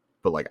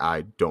 But like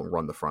I don't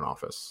run the front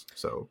office,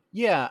 so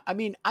yeah. I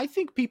mean, I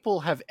think people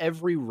have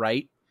every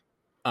right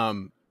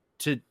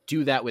to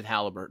do that with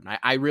Halliburton.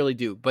 I really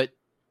do. But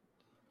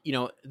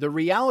the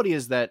reality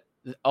is that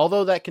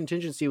although that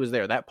contingency was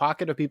there, that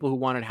pocket of people who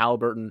wanted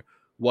Halliburton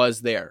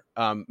was there.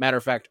 Matter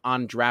of fact,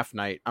 on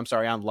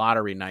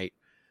lottery night,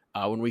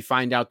 when we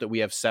find out that we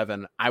have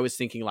 7, I was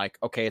thinking like,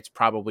 okay, it's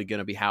probably going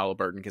to be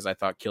Halliburton because I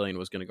thought Killian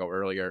was going to go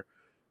earlier.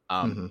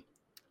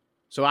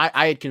 So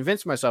I had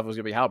convinced myself it was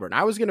going to be Halliburton.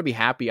 I was going to be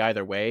happy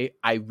either way.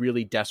 I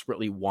really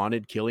desperately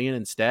wanted Killian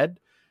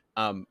instead.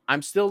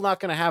 I'm still not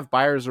going to have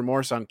buyer's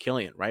remorse on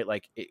Killian, right?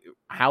 Like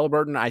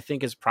Halliburton, I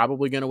think is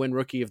probably going to win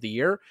Rookie of the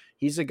Year.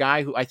 He's a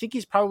guy who I think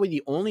he's probably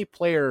the only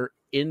player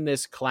in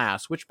this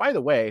class, which by the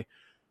way,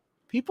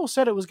 people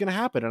said it was going to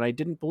happen and I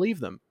didn't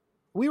believe them.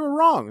 We were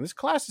wrong. This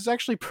class is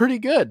actually pretty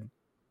good.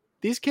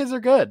 These kids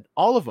are good.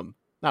 All of them.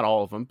 Not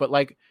all of them, but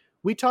like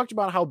we talked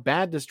about how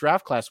bad this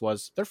draft class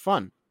was. They're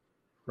fun.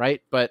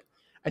 Right. But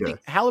I think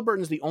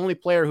Halliburton's the only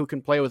player who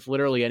can play with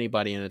literally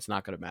anybody and it's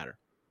not going to matter.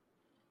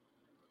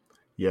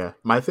 Yeah.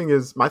 My thing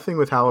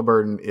with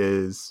Halliburton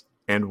is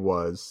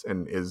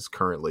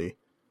currently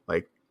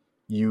like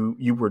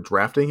you were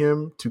drafting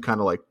him to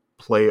kind of like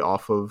play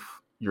off of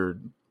your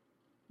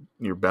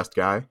best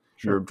guy.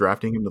 Sure. You were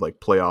drafting him to like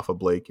play off of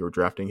Blake. You were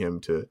drafting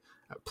him to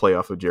play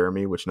off of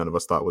Jeremy, which none of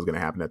us thought was going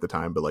to happen at the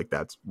time, but like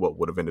that's what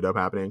would have ended up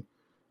happening.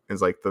 And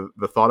it's like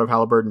the thought of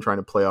Halliburton trying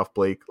to play off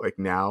Blake like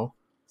now,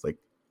 it's like,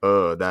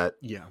 that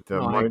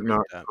might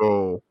not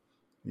go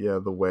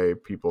the way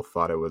people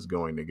thought it was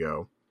going to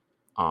go.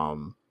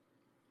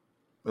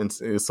 And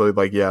so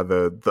like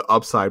the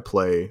upside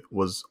play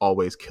was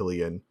always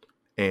Killian,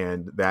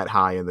 and that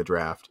high in the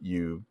draft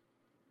you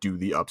do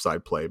the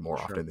upside play more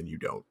often than you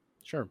don't.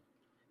 Sure.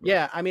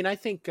 Yeah, I mean I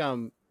think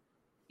I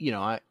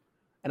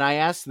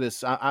asked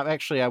this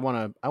I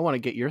want to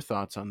get your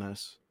thoughts on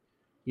this.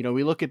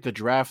 We look at the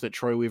draft that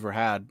Troy Weaver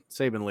had.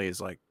 Saban Lee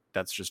is like,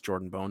 that's just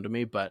Jordan Bone to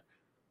me, but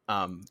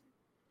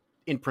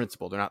in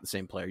principle, they're not the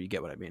same player. You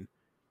get what I mean?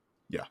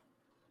 Yeah.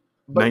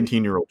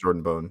 19-year-old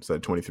Jordan Bone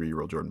said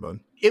 23-year-old Jordan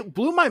Bone. It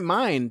blew my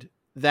mind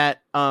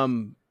that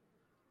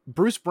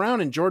Bruce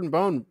Brown and Jordan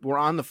Bone were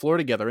on the floor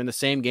together in the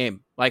same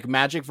game. Like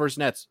Magic versus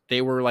Nets,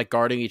 they were like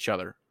guarding each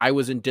other. I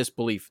was in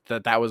disbelief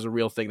that was a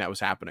real thing that was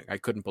happening. I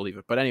couldn't believe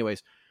it. But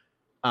anyways,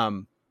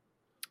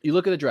 you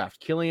look at the draft: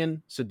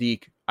 Killian,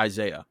 Sadiq,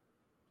 Isaiah.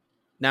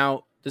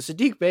 Now the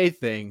Sadiq Bey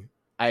thing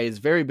is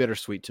very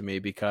bittersweet to me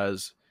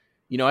because,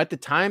 at the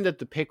time that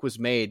the pick was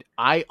made,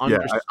 I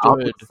understood.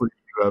 Obviously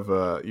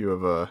you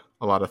have a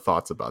lot of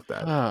thoughts about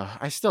that.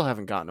 I still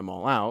haven't gotten them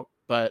all out,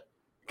 but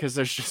because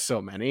there's just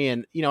so many.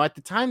 And, at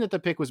the time that the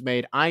pick was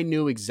made, I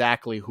knew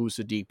exactly who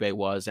Sadiq Bey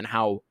was and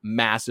how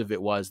massive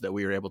it was that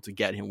we were able to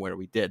get him where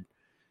we did.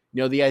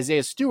 The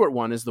Isaiah Stewart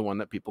one is the one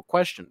that people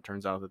question.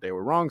 Turns out that they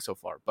were wrong so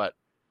far. But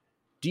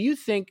do you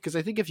think, because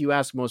I think if you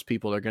ask most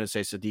people, they're going to say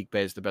Sadiq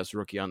Bey is the best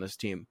rookie on this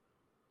team.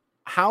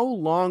 How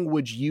long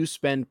would you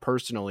spend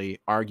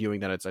personally arguing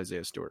that it's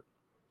Isaiah Stewart?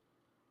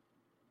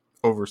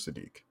 Over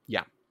Sadiq.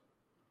 Yeah.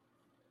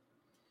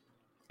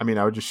 I mean,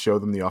 I would just show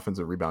them the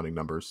offensive rebounding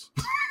numbers.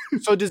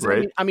 So does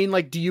right?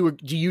 do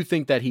you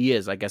think that he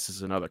is? I guess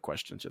is another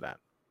question to that.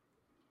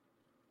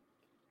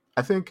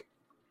 I think,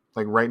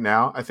 like right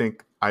now, I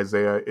think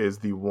Isaiah is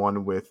the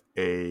one with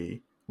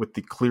the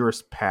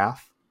clearest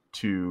path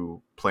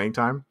to playing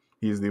time.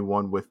 He's the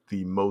one with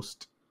the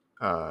most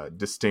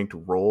distinct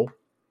role.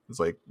 It's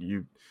like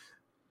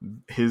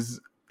his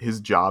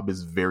job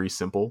is very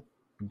simple.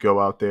 Go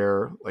out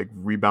there, like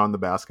rebound the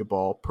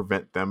basketball,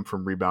 prevent them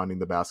from rebounding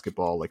the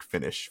basketball, like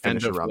finish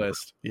End of around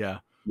list. Yeah.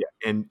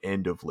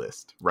 End of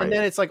list. Right. And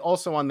then it's like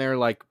also on there,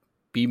 like,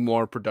 be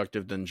more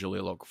productive than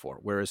Jahlil Okafor.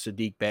 Whereas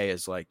Sadiq Bey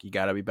is like, you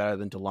got to be better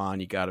than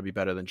DeLon, you got to be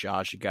better than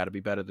Josh, you got to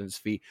be better than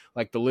Svi.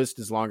 Like the list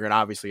is longer, and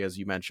obviously, as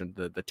you mentioned,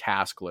 the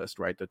task list,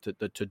 right, the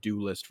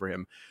to-do list for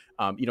him.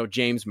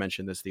 James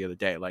mentioned this the other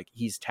day. Like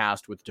he's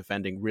tasked with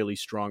defending really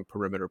strong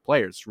perimeter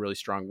players, really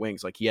strong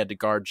wings. Like he had to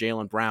guard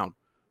Jaylen Brown,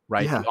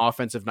 right? Yeah. The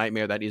offensive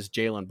nightmare that is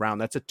Jaylen Brown.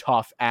 That's a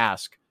tough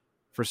ask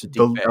for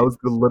Sadiq Bey. That was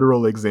the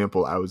literal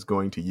example I was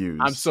going to use.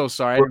 I'm so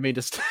sorry. I didn't mean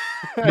to.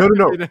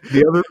 No.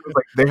 The other,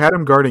 like, they had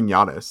him guarding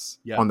Giannis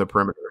on the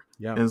perimeter.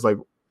 Yeah. And it's like,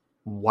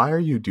 why are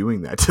you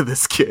doing that to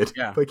this kid?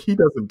 Yeah. Like, he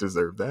doesn't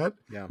deserve that.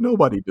 Yeah.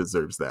 Nobody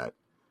deserves that.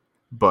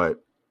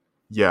 But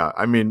yeah,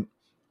 I mean,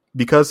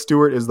 because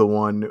Stewart is the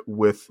one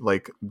with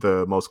like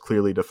the most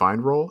clearly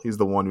defined role, he's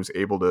the one who's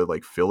able to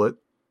like fill it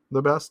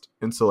the best.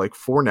 And so like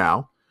for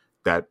now,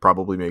 that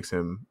probably makes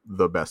him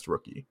the best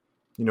rookie.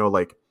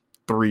 Like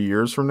 3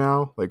 years from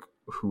now, like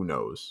who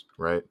knows,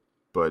 right?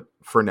 But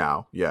for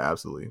now, yeah,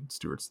 absolutely,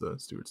 Stewart's the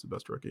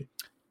best rookie.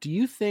 Do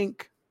you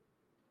think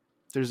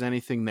there's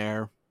anything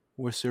there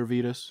with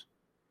Servetus?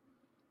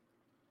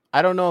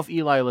 I don't know if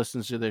Eli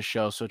listens to this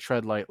show, so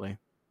tread lightly.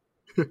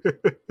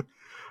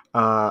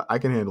 I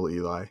can handle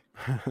Eli.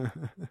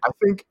 I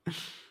think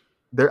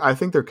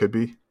there could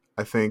be.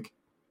 I think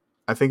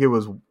it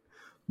was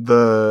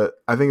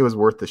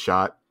worth the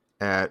shot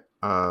at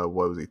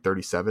what was he,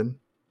 37?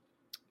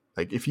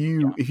 Like if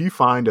you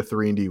find a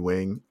 3-and-D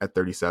wing at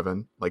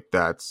 37, like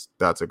that's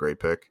a great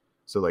pick.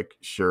 So like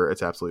sure,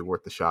 it's absolutely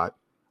worth the shot.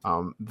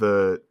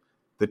 The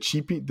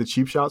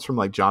cheap shots from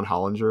like John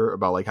Hollinger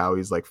about like how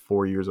he's like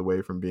 4 years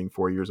away from being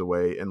 4 years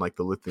away, and like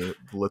the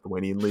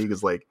Lithuanian league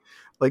is like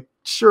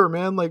sure,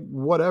 man, like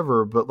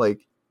whatever, but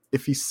like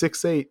if he's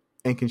 6'8"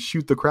 and can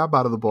shoot the crap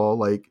out of the ball,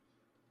 like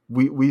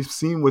we've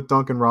seen with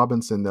Duncan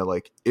Robinson that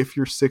like if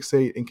you're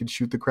 6'8" and can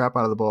shoot the crap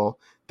out of the ball,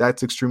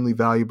 that's extremely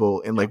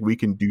valuable, and like we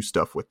can do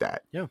stuff with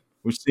that. Yeah,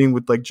 we've seen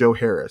with like Joe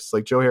Harris.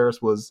 Like Joe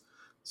Harris was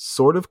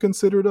sort of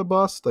considered a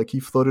bust. Like he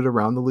floated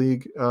around the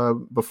league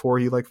before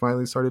he like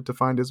finally started to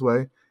find his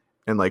way,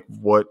 and like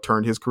what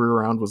turned his career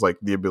around was like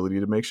the ability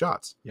to make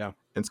shots. Yeah,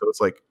 and so it's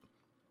like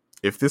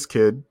if this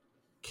kid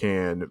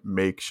can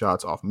make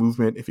shots off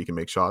movement, if he can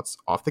make shots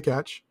off the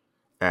catch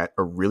at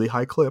a really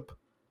high clip,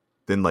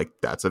 then like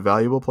that's a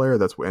valuable player.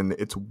 That's when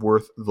it's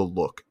worth the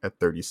look at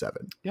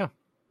 37. Yeah,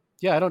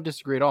 I don't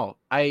disagree at all.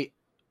 So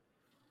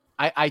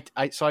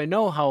I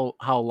know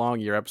how long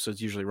your episodes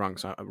usually run.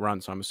 So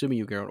I'm assuming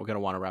you're going to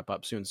want to wrap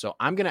up soon. So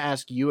I'm going to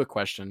ask you a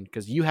question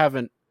because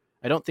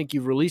I don't think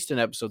you've released an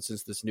episode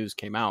since this news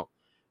came out.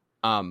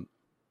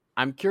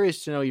 I'm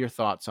curious to know your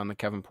thoughts on the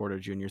Kevin Porter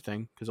Jr.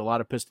 thing, because a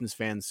lot of Pistons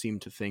fans seem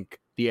to think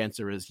the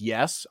answer is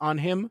yes on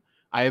him.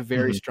 I have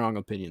very strong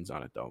opinions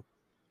on it, though.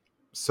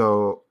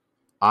 So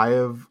I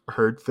have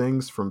heard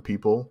things from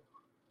people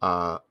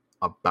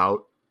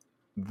about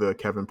the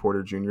Kevin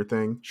Porter Jr.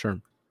 thing. Sure.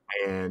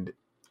 And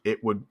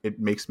it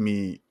makes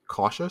me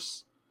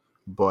cautious,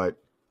 but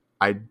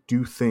I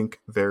do think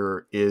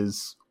there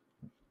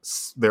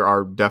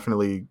are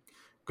definitely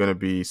going to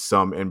be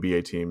some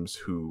NBA teams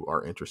who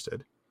are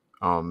interested.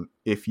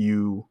 If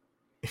you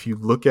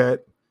look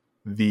at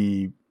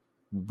the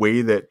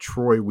way that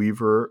Troy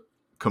Weaver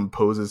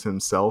composes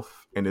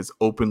himself and is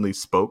openly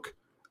spoke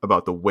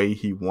about the way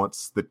he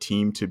wants the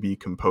team to be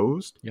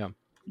composed, yeah,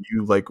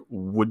 you like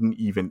wouldn't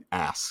even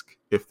ask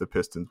if the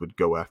Pistons would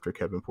go after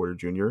Kevin Porter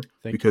Jr.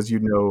 because you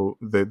know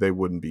that they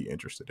wouldn't be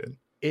interested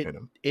in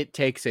him. It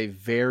takes a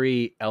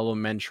very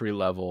elementary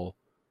level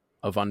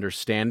of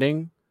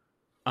understanding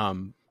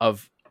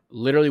of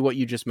literally what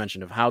you just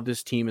mentioned of how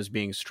this team is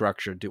being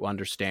structured to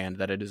understand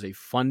that it is a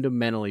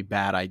fundamentally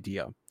bad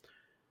idea.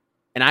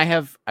 And I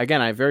have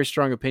very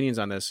strong opinions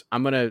on this.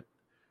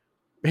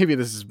 Maybe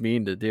this is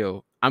mean to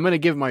do. I'm going to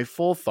give my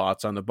full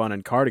thoughts on the Bun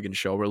and Cardigan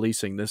show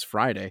releasing this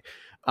Friday.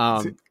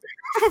 And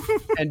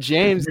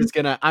James is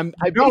going to, I'm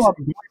going to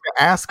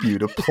ask you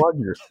to plug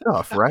your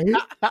stuff, right?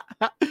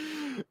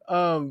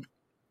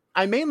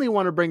 I mainly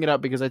want to bring it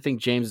up because I think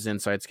James's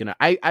insight's going to,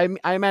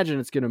 I imagine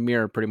it's going to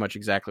mirror pretty much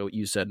exactly what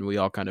you said. And we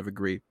all kind of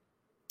agree.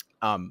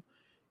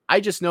 I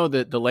just know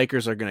that the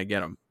Lakers are going to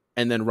get him.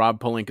 And then Rob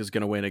Pelinka is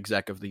going to win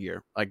Exec of the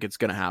Year. Like, it's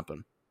going to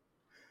happen.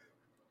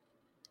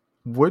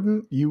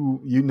 Wouldn't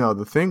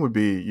the thing would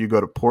be you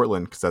go to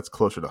Portland because that's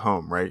closer to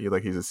home, right?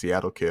 He's a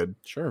Seattle kid.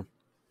 Sure.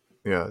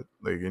 Yeah.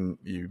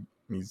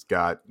 He's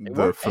got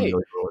the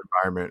familial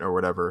environment or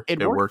whatever. It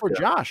worked for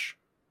Josh,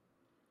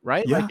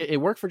 right? Yeah. Like, it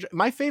worked for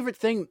my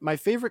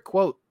favorite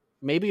quote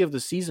maybe of the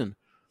season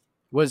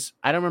was,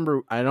 I don't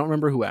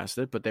remember who asked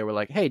it, but they were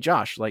like, "Hey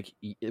Josh, like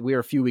we are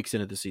a few weeks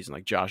into the season.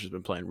 Like Josh has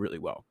been playing really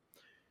well."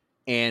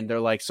 And they're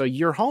like, "So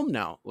you're home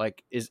now.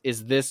 Like,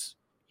 is this,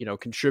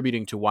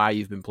 contributing to why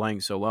you've been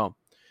playing so well?"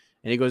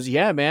 And he goes,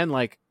 "Yeah, man.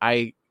 Like,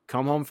 I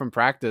come home from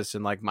practice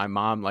and like my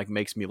mom like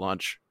makes me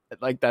lunch.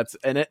 Like that's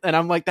and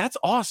I'm like, that's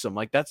awesome.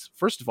 Like that's,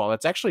 first of all,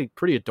 that's actually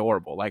pretty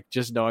adorable. Like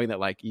just knowing that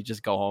like you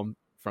just go home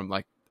from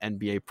like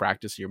NBA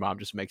practice and your mom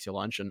just makes you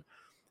lunch, and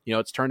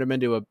it's turned him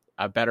into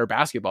a better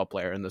basketball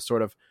player. And the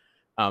sort of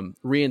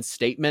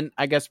reinstatement,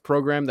 I guess,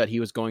 program that he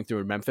was going through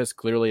in Memphis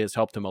clearly has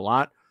helped him a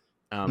lot.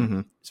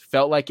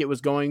 Felt like it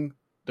was going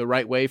the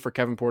right way for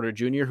Kevin Porter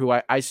Jr., who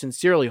I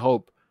sincerely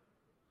hope,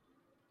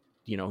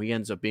 he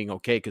ends up being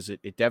okay, because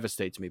it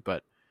devastates me.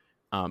 But,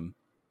 and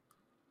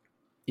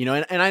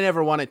I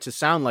never want it to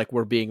sound like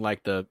we're being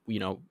like the,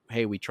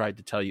 hey, we tried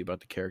to tell you about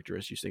the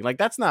characteristics thing. Like,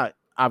 that's not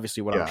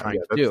obviously what I'm trying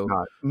to do.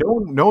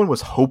 No one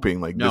was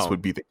hoping this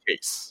would be the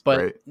case, but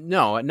right?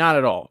 No, not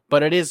at all.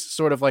 But it is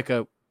sort of like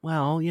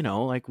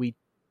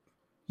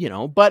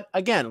but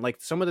again,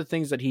 like some of the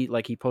things that he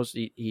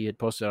had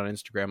posted on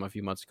Instagram a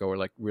few months ago were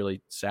like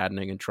really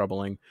saddening and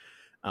troubling.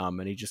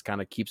 And he just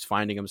kind of keeps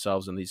finding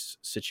himself in these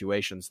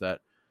situations that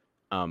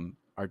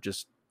are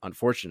just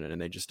unfortunate,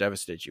 and they just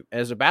devastate you.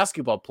 As a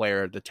basketball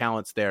player, the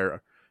talent's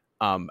there.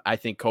 I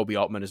think Kobe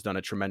Altman has done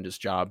a tremendous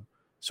job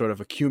sort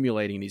of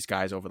accumulating these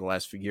guys over the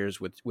last few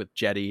years with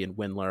Jetty and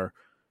Windler,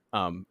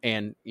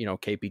 and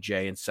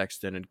KPJ and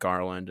Sexton and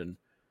Garland and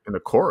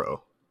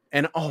Okoro.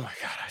 And oh my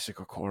God, Isaac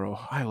Okoro,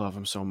 I love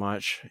him so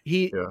much.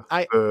 The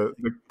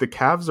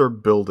Cavs are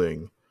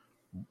building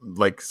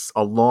like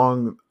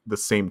along the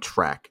same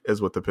track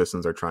as what the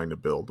Pistons are trying to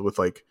build with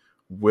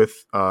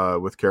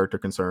character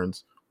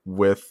concerns,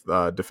 with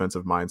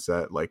defensive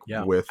mindset,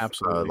 with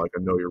like a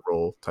know your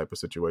role type of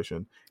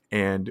situation.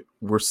 And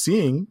we're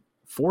seeing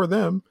for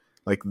them,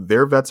 like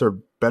their vets are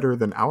better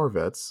than our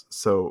vets,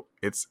 so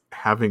it's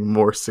having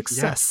more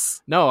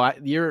success. Yeah. No,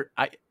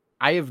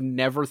 I have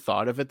never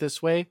thought of it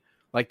this way.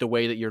 Like the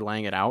way that you're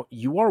laying it out,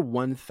 you are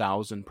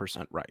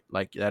 1000% right.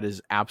 Like that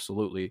is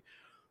absolutely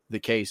the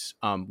case.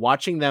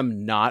 Watching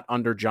them not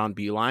under John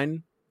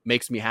Beilein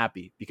makes me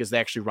happy because they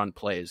actually run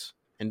plays,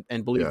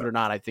 and believe it or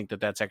not, I think that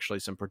that's actually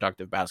some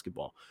productive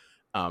basketball.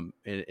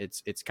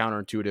 It's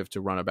counterintuitive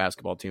to run a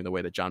basketball team the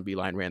way that John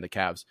Beilein ran the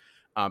Cavs.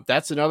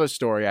 That's another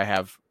story I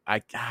have.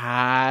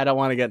 I don't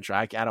want to get in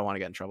trouble. I don't want to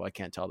get in trouble. I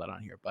can't tell that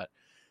on here, but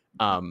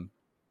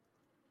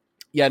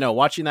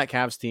watching that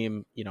Cavs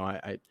team,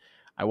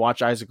 I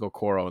watch Isaac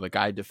Okoro. The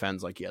guy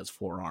defends like he has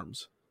 4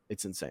 arms.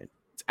 It's insane.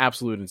 It's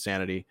absolute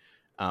insanity.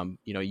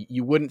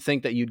 You wouldn't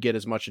think that you'd get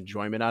as much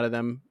enjoyment out of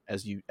them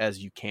as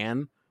you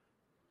can,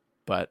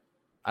 but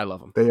I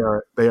love them. They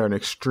are an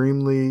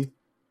extremely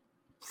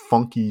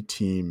funky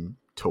team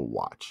to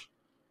watch.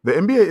 The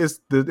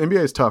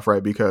NBA is tough,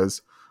 right?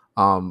 Because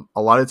a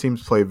lot of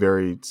teams play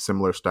very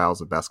similar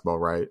styles of basketball,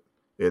 right?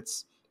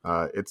 It's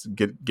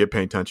get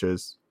paint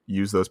touches,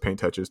 use those paint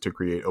touches to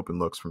create open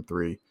looks from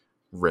 3,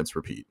 rinse,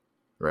 repeat.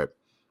 Right.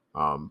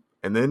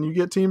 And then you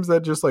get teams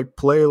that just like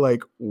play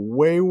like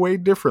way, way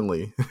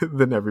differently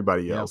than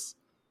everybody else.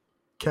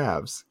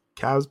 Cavs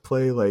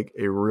play like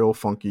a real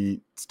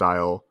funky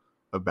style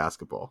of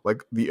basketball.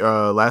 Like the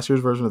last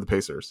year's version of the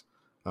Pacers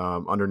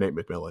under Nate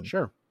McMillan.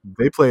 Sure.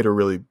 They played a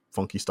really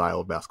funky style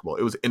of basketball.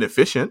 It was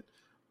inefficient,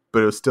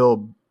 but it was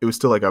still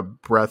like a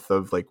breath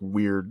of like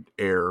weird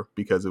air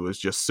because it was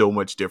just so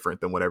much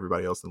different than what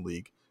everybody else in the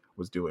league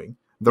was doing.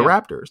 The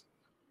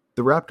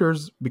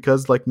Raptors,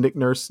 because like Nick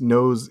Nurse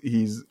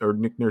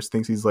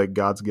thinks he's like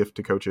God's gift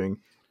to coaching,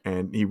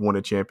 and he won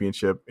a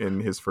championship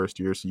in his first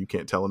year, so you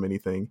can't tell him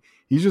anything.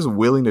 He's just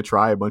willing to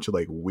try a bunch of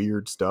like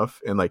weird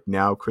stuff, and like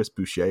now Chris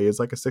Boucher is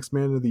like a 6th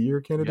man of the year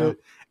candidate.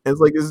 Yeah. And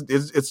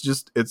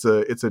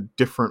it's a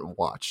different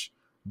watch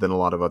than a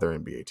lot of other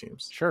NBA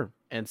teams. Sure.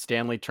 And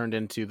Stanley turned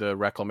into the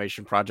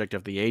reclamation project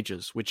of the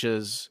ages, which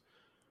is,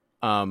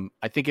 I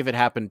think if it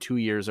happened 2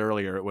 years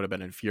earlier, it would have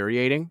been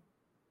infuriating.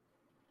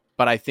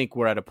 But I think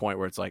we're at a point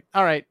where it's like,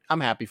 all right, I'm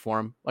happy for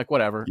him. Like,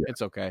 whatever. Yeah.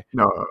 It's okay.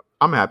 No,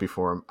 I'm happy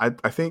for him.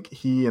 I think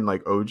he and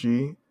like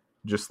OG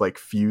just like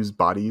fuse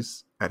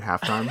bodies at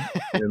halftime,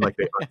 and like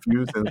they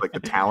unfuse, and like the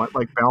talent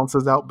like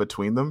balances out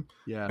between them.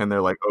 Yeah. And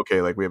they're like,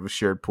 okay, like we have a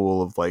shared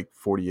pool of like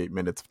 48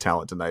 minutes of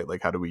talent tonight.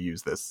 Like, how do we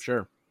use this?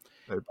 Sure.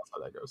 That's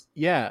how that goes.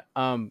 Yeah.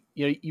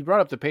 You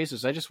brought up the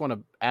Pacers. I just want to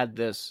add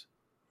this.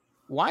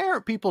 Why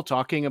aren't people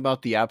talking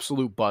about the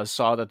absolute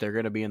buzzsaw that they're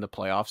going to be in the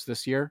playoffs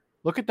this year?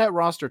 Look at that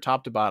roster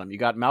top to bottom. You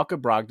got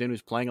Malcolm Brogdon,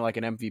 who's playing like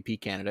an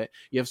MVP candidate.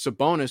 You have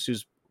Sabonis,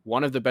 who's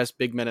one of the best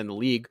big men in the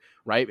league,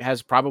 right?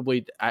 Has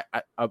probably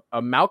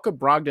a Malcolm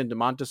Brogdon,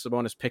 Domantas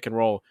Sabonis pick and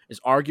roll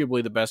is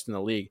arguably the best in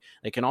the league.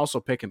 They can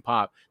also pick and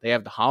pop. They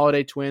have the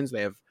Holiday twins.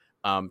 They have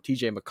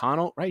TJ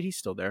McConnell, right? He's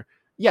still there.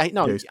 Yeah,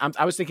 no, Yes.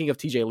 I was thinking of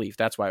TJ Leaf.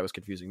 That's why it was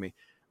confusing me.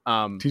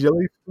 TJ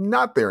Leaf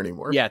not there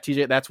anymore. Yeah,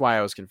 TJ. That's why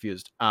I was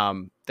confused.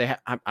 I'm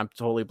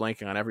totally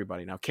blanking on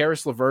everybody now.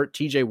 Karis LeVert,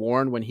 TJ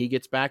Warren when he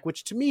gets back.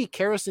 Which to me,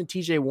 Karis and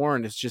TJ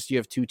Warren is just you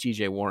have two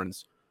TJ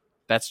Warrens.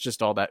 That's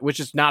just all that. Which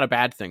is not a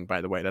bad thing,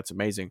 by the way. That's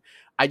amazing.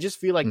 I just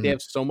feel like they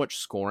have so much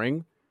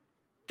scoring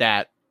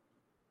that,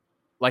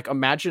 like,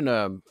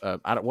 imagine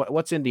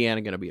what's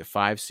Indiana going to be, a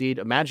 5 seed?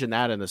 Imagine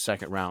that in the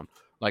second round,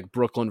 like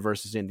Brooklyn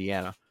versus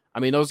Indiana. I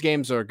mean, those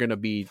games are going to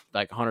be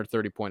like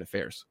 130-point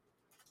affairs.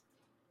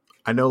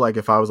 I know, like,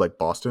 if I was like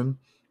Boston,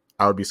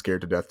 I would be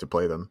scared to death to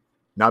play them.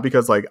 Not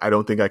because like I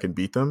don't think I can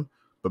beat them,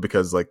 but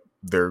because like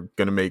they're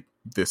gonna make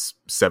this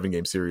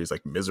 7-game series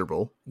like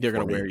miserable. They're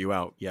gonna wear you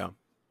out. Yeah.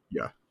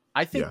 Yeah.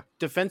 I think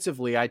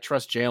defensively, I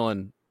trust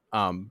Jalen.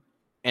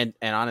 And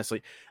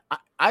honestly,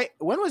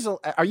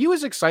 are you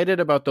as excited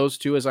about those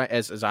two as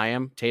I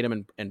am,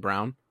 Tatum and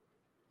Brown?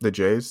 The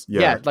Jays?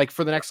 Yeah. Like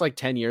for the next like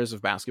 10 years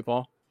of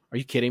basketball. Are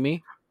you kidding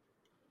me?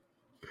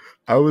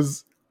 I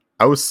was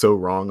so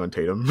wrong on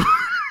Tatum.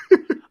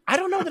 I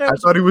don't know that I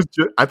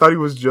thought he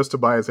was just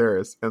Tobias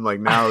Harris, and like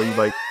now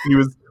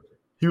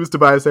he was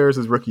Tobias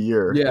Harris's rookie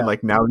year, and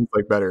like now he's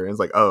like better, and it's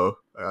like, oh,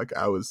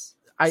 I was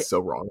so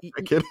wrong.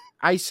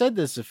 I said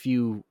this a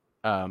few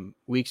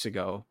weeks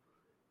ago.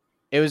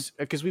 It was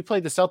because we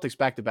played the Celtics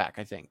back to back,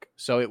 I think.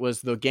 So it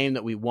was the game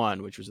that we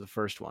won, which was the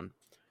first one.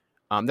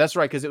 That's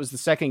right, because it was the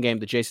second game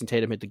that Jason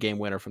Tatum hit the game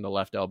winner from the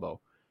left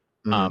elbow.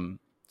 Mm-hmm.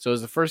 So it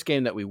was the first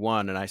game that we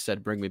won, and I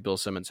said, "Bring me Bill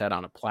Simmons' head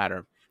on a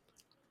platter."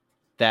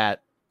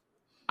 That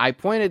I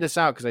pointed this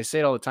out because I say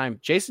it all the time.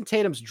 Jason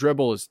Tatum's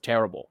dribble is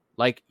terrible.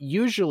 Like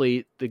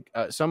usually,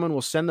 someone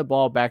will send the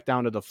ball back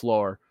down to the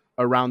floor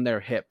around their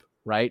hip,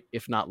 right?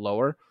 If not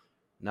lower.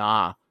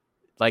 Nah.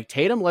 Like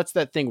Tatum lets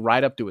that thing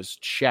right up to his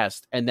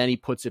chest, and then he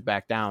puts it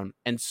back down,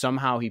 and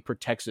somehow he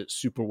protects it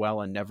super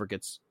well and never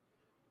gets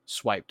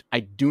swiped.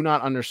 I do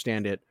not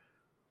understand it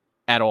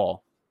at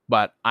all.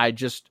 But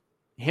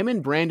him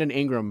and Brandon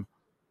Ingram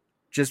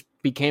just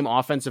became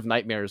offensive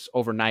nightmares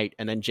overnight,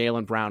 and then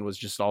Jaylen Brown was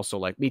just also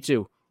like, me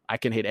too. I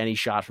can hit any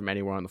shot from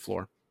anywhere on the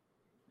floor.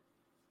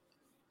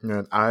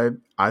 Man,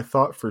 I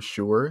thought for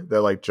sure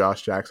that like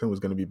Josh Jackson was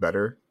going to be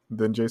better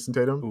than Jason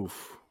Tatum.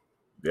 Oof.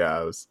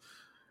 Yeah,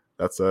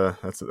 that's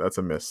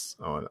a miss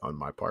on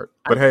my part.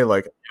 But hey,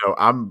 like, you know,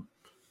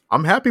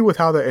 I'm happy with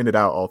how that ended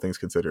out, all things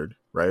considered,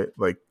 right?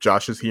 Like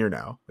Josh is here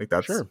now. Like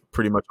that's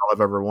pretty much all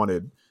I've ever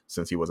wanted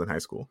since he was in high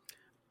school.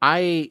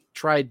 I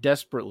tried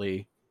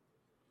desperately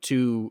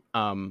to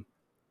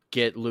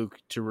get Luke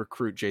to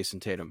recruit Jason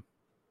Tatum.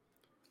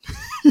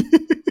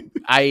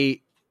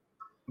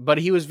 But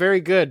he was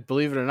very good,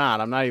 believe it or not.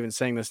 I'm not even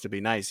saying this to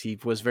be nice. He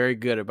was very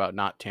good about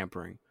not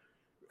tampering.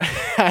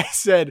 I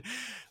said,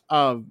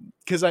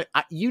 because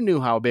you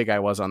knew how big I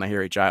was on the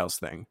Harry Giles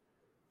thing.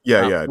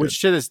 Yeah, which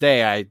to this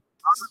day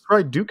that's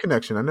right, Duke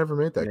connection. I never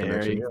made that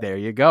connection. There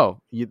you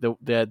go.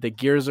 The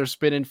gears are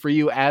spinning for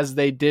you as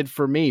they did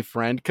for me,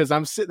 friend. Because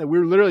I'm sitting there, we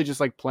were literally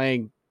just like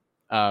playing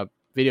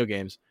video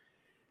games,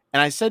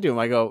 and I said to him,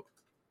 I go,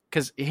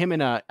 because him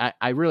and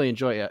I really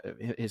enjoy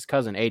his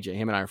cousin AJ.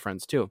 Him and I are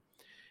friends too.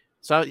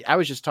 So I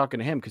was just talking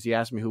to him because he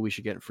asked me who we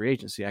should get in free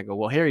agency. I go,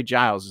 well, Harry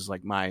Giles is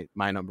like my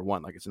number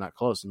one. Like it's not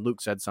close. And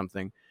Luke said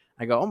something.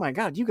 I go, oh my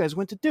God, you guys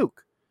went to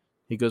Duke.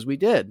 He goes, we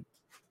did.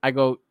 I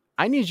go,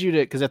 I need you to,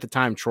 because at the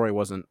time Troy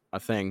wasn't a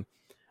thing.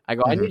 I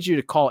go, I need you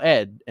to call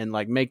Ed and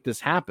like make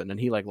this happen. And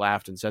he like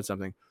laughed and said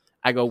something.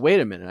 I go, wait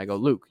a minute. I go,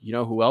 Luke, you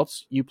know who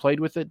else you played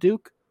with at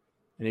Duke?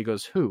 And he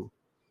goes, who?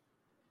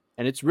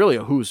 And it's really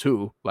a who's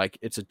who. Like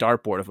it's a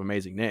dartboard of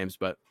amazing names.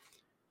 But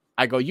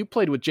I go, you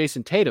played with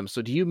Jason Tatum.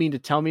 So do you mean to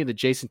tell me that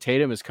Jason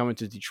Tatum is coming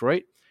to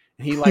Detroit?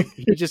 And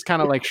he just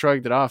kind of like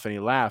shrugged it off and he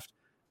laughed.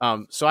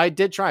 So I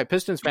did try.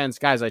 Pistons fans,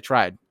 guys, I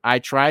tried. I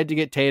tried to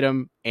get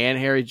Tatum and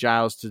Harry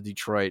Giles to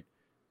Detroit.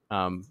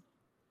 I'm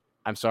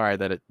sorry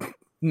that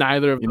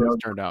neither of those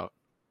turned out.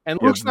 And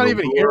Luke's not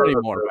even here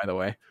anymore, by the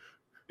way.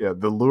 Yeah,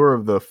 the lure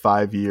of the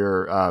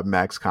 5-year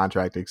max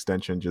contract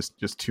extension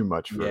just too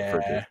much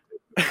for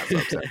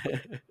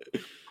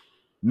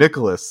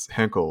Nicholas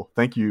Henkel,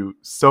 thank you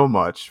so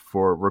much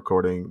for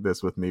recording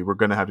this with me. We're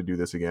going to have to do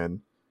this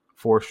again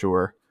for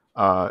sure.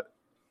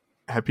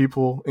 Have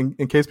people,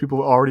 in case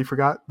people already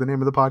forgot the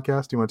name of the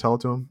podcast, do you want to tell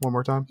it to them one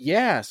more time?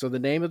 Yeah. So the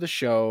name of the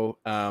show,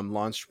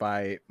 launched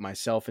by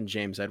myself and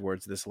James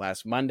Edwards this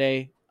last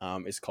Monday.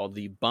 is called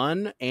The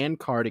Bun and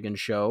Cardigan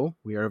Show.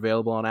 We are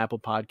available on Apple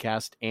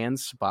Podcast and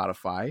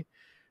Spotify.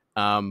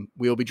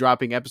 We will be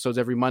dropping episodes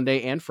every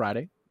Monday and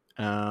Friday.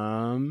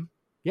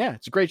 Yeah,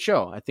 it's a great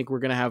show. I think we're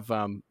going to have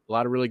a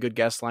lot of really good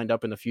guests lined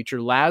up in the future.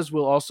 Laz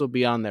will also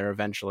be on there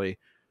eventually.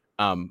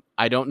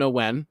 I don't know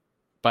when,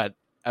 but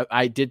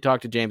I did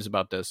talk to James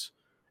about this.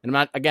 And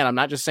I'm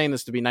not just saying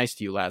this to be nice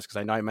to you, Laz, because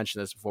I know I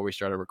mentioned this before we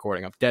started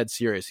recording. I'm dead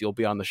serious. You'll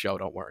be on the show.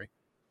 Don't worry.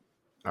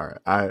 All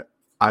right.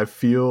 I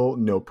feel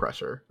no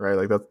pressure, right?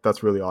 Like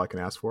that's really all I can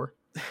ask for.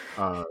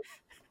 Of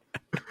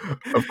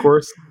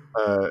course,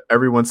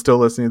 everyone still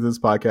listening to this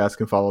podcast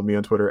can follow me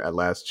on Twitter at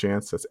Last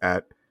Chance. That's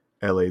at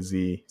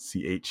LAZCHANCE.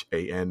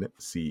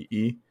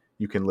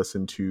 You can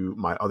listen to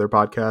my other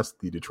podcast,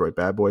 the Detroit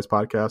Bad Boys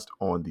podcast,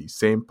 on the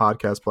same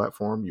podcast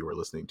platform you are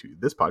listening to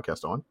this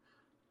podcast on.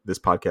 This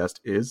podcast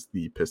is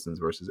the Pistons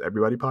versus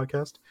Everybody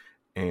podcast,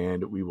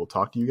 and we will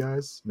talk to you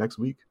guys next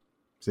week.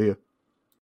 See ya.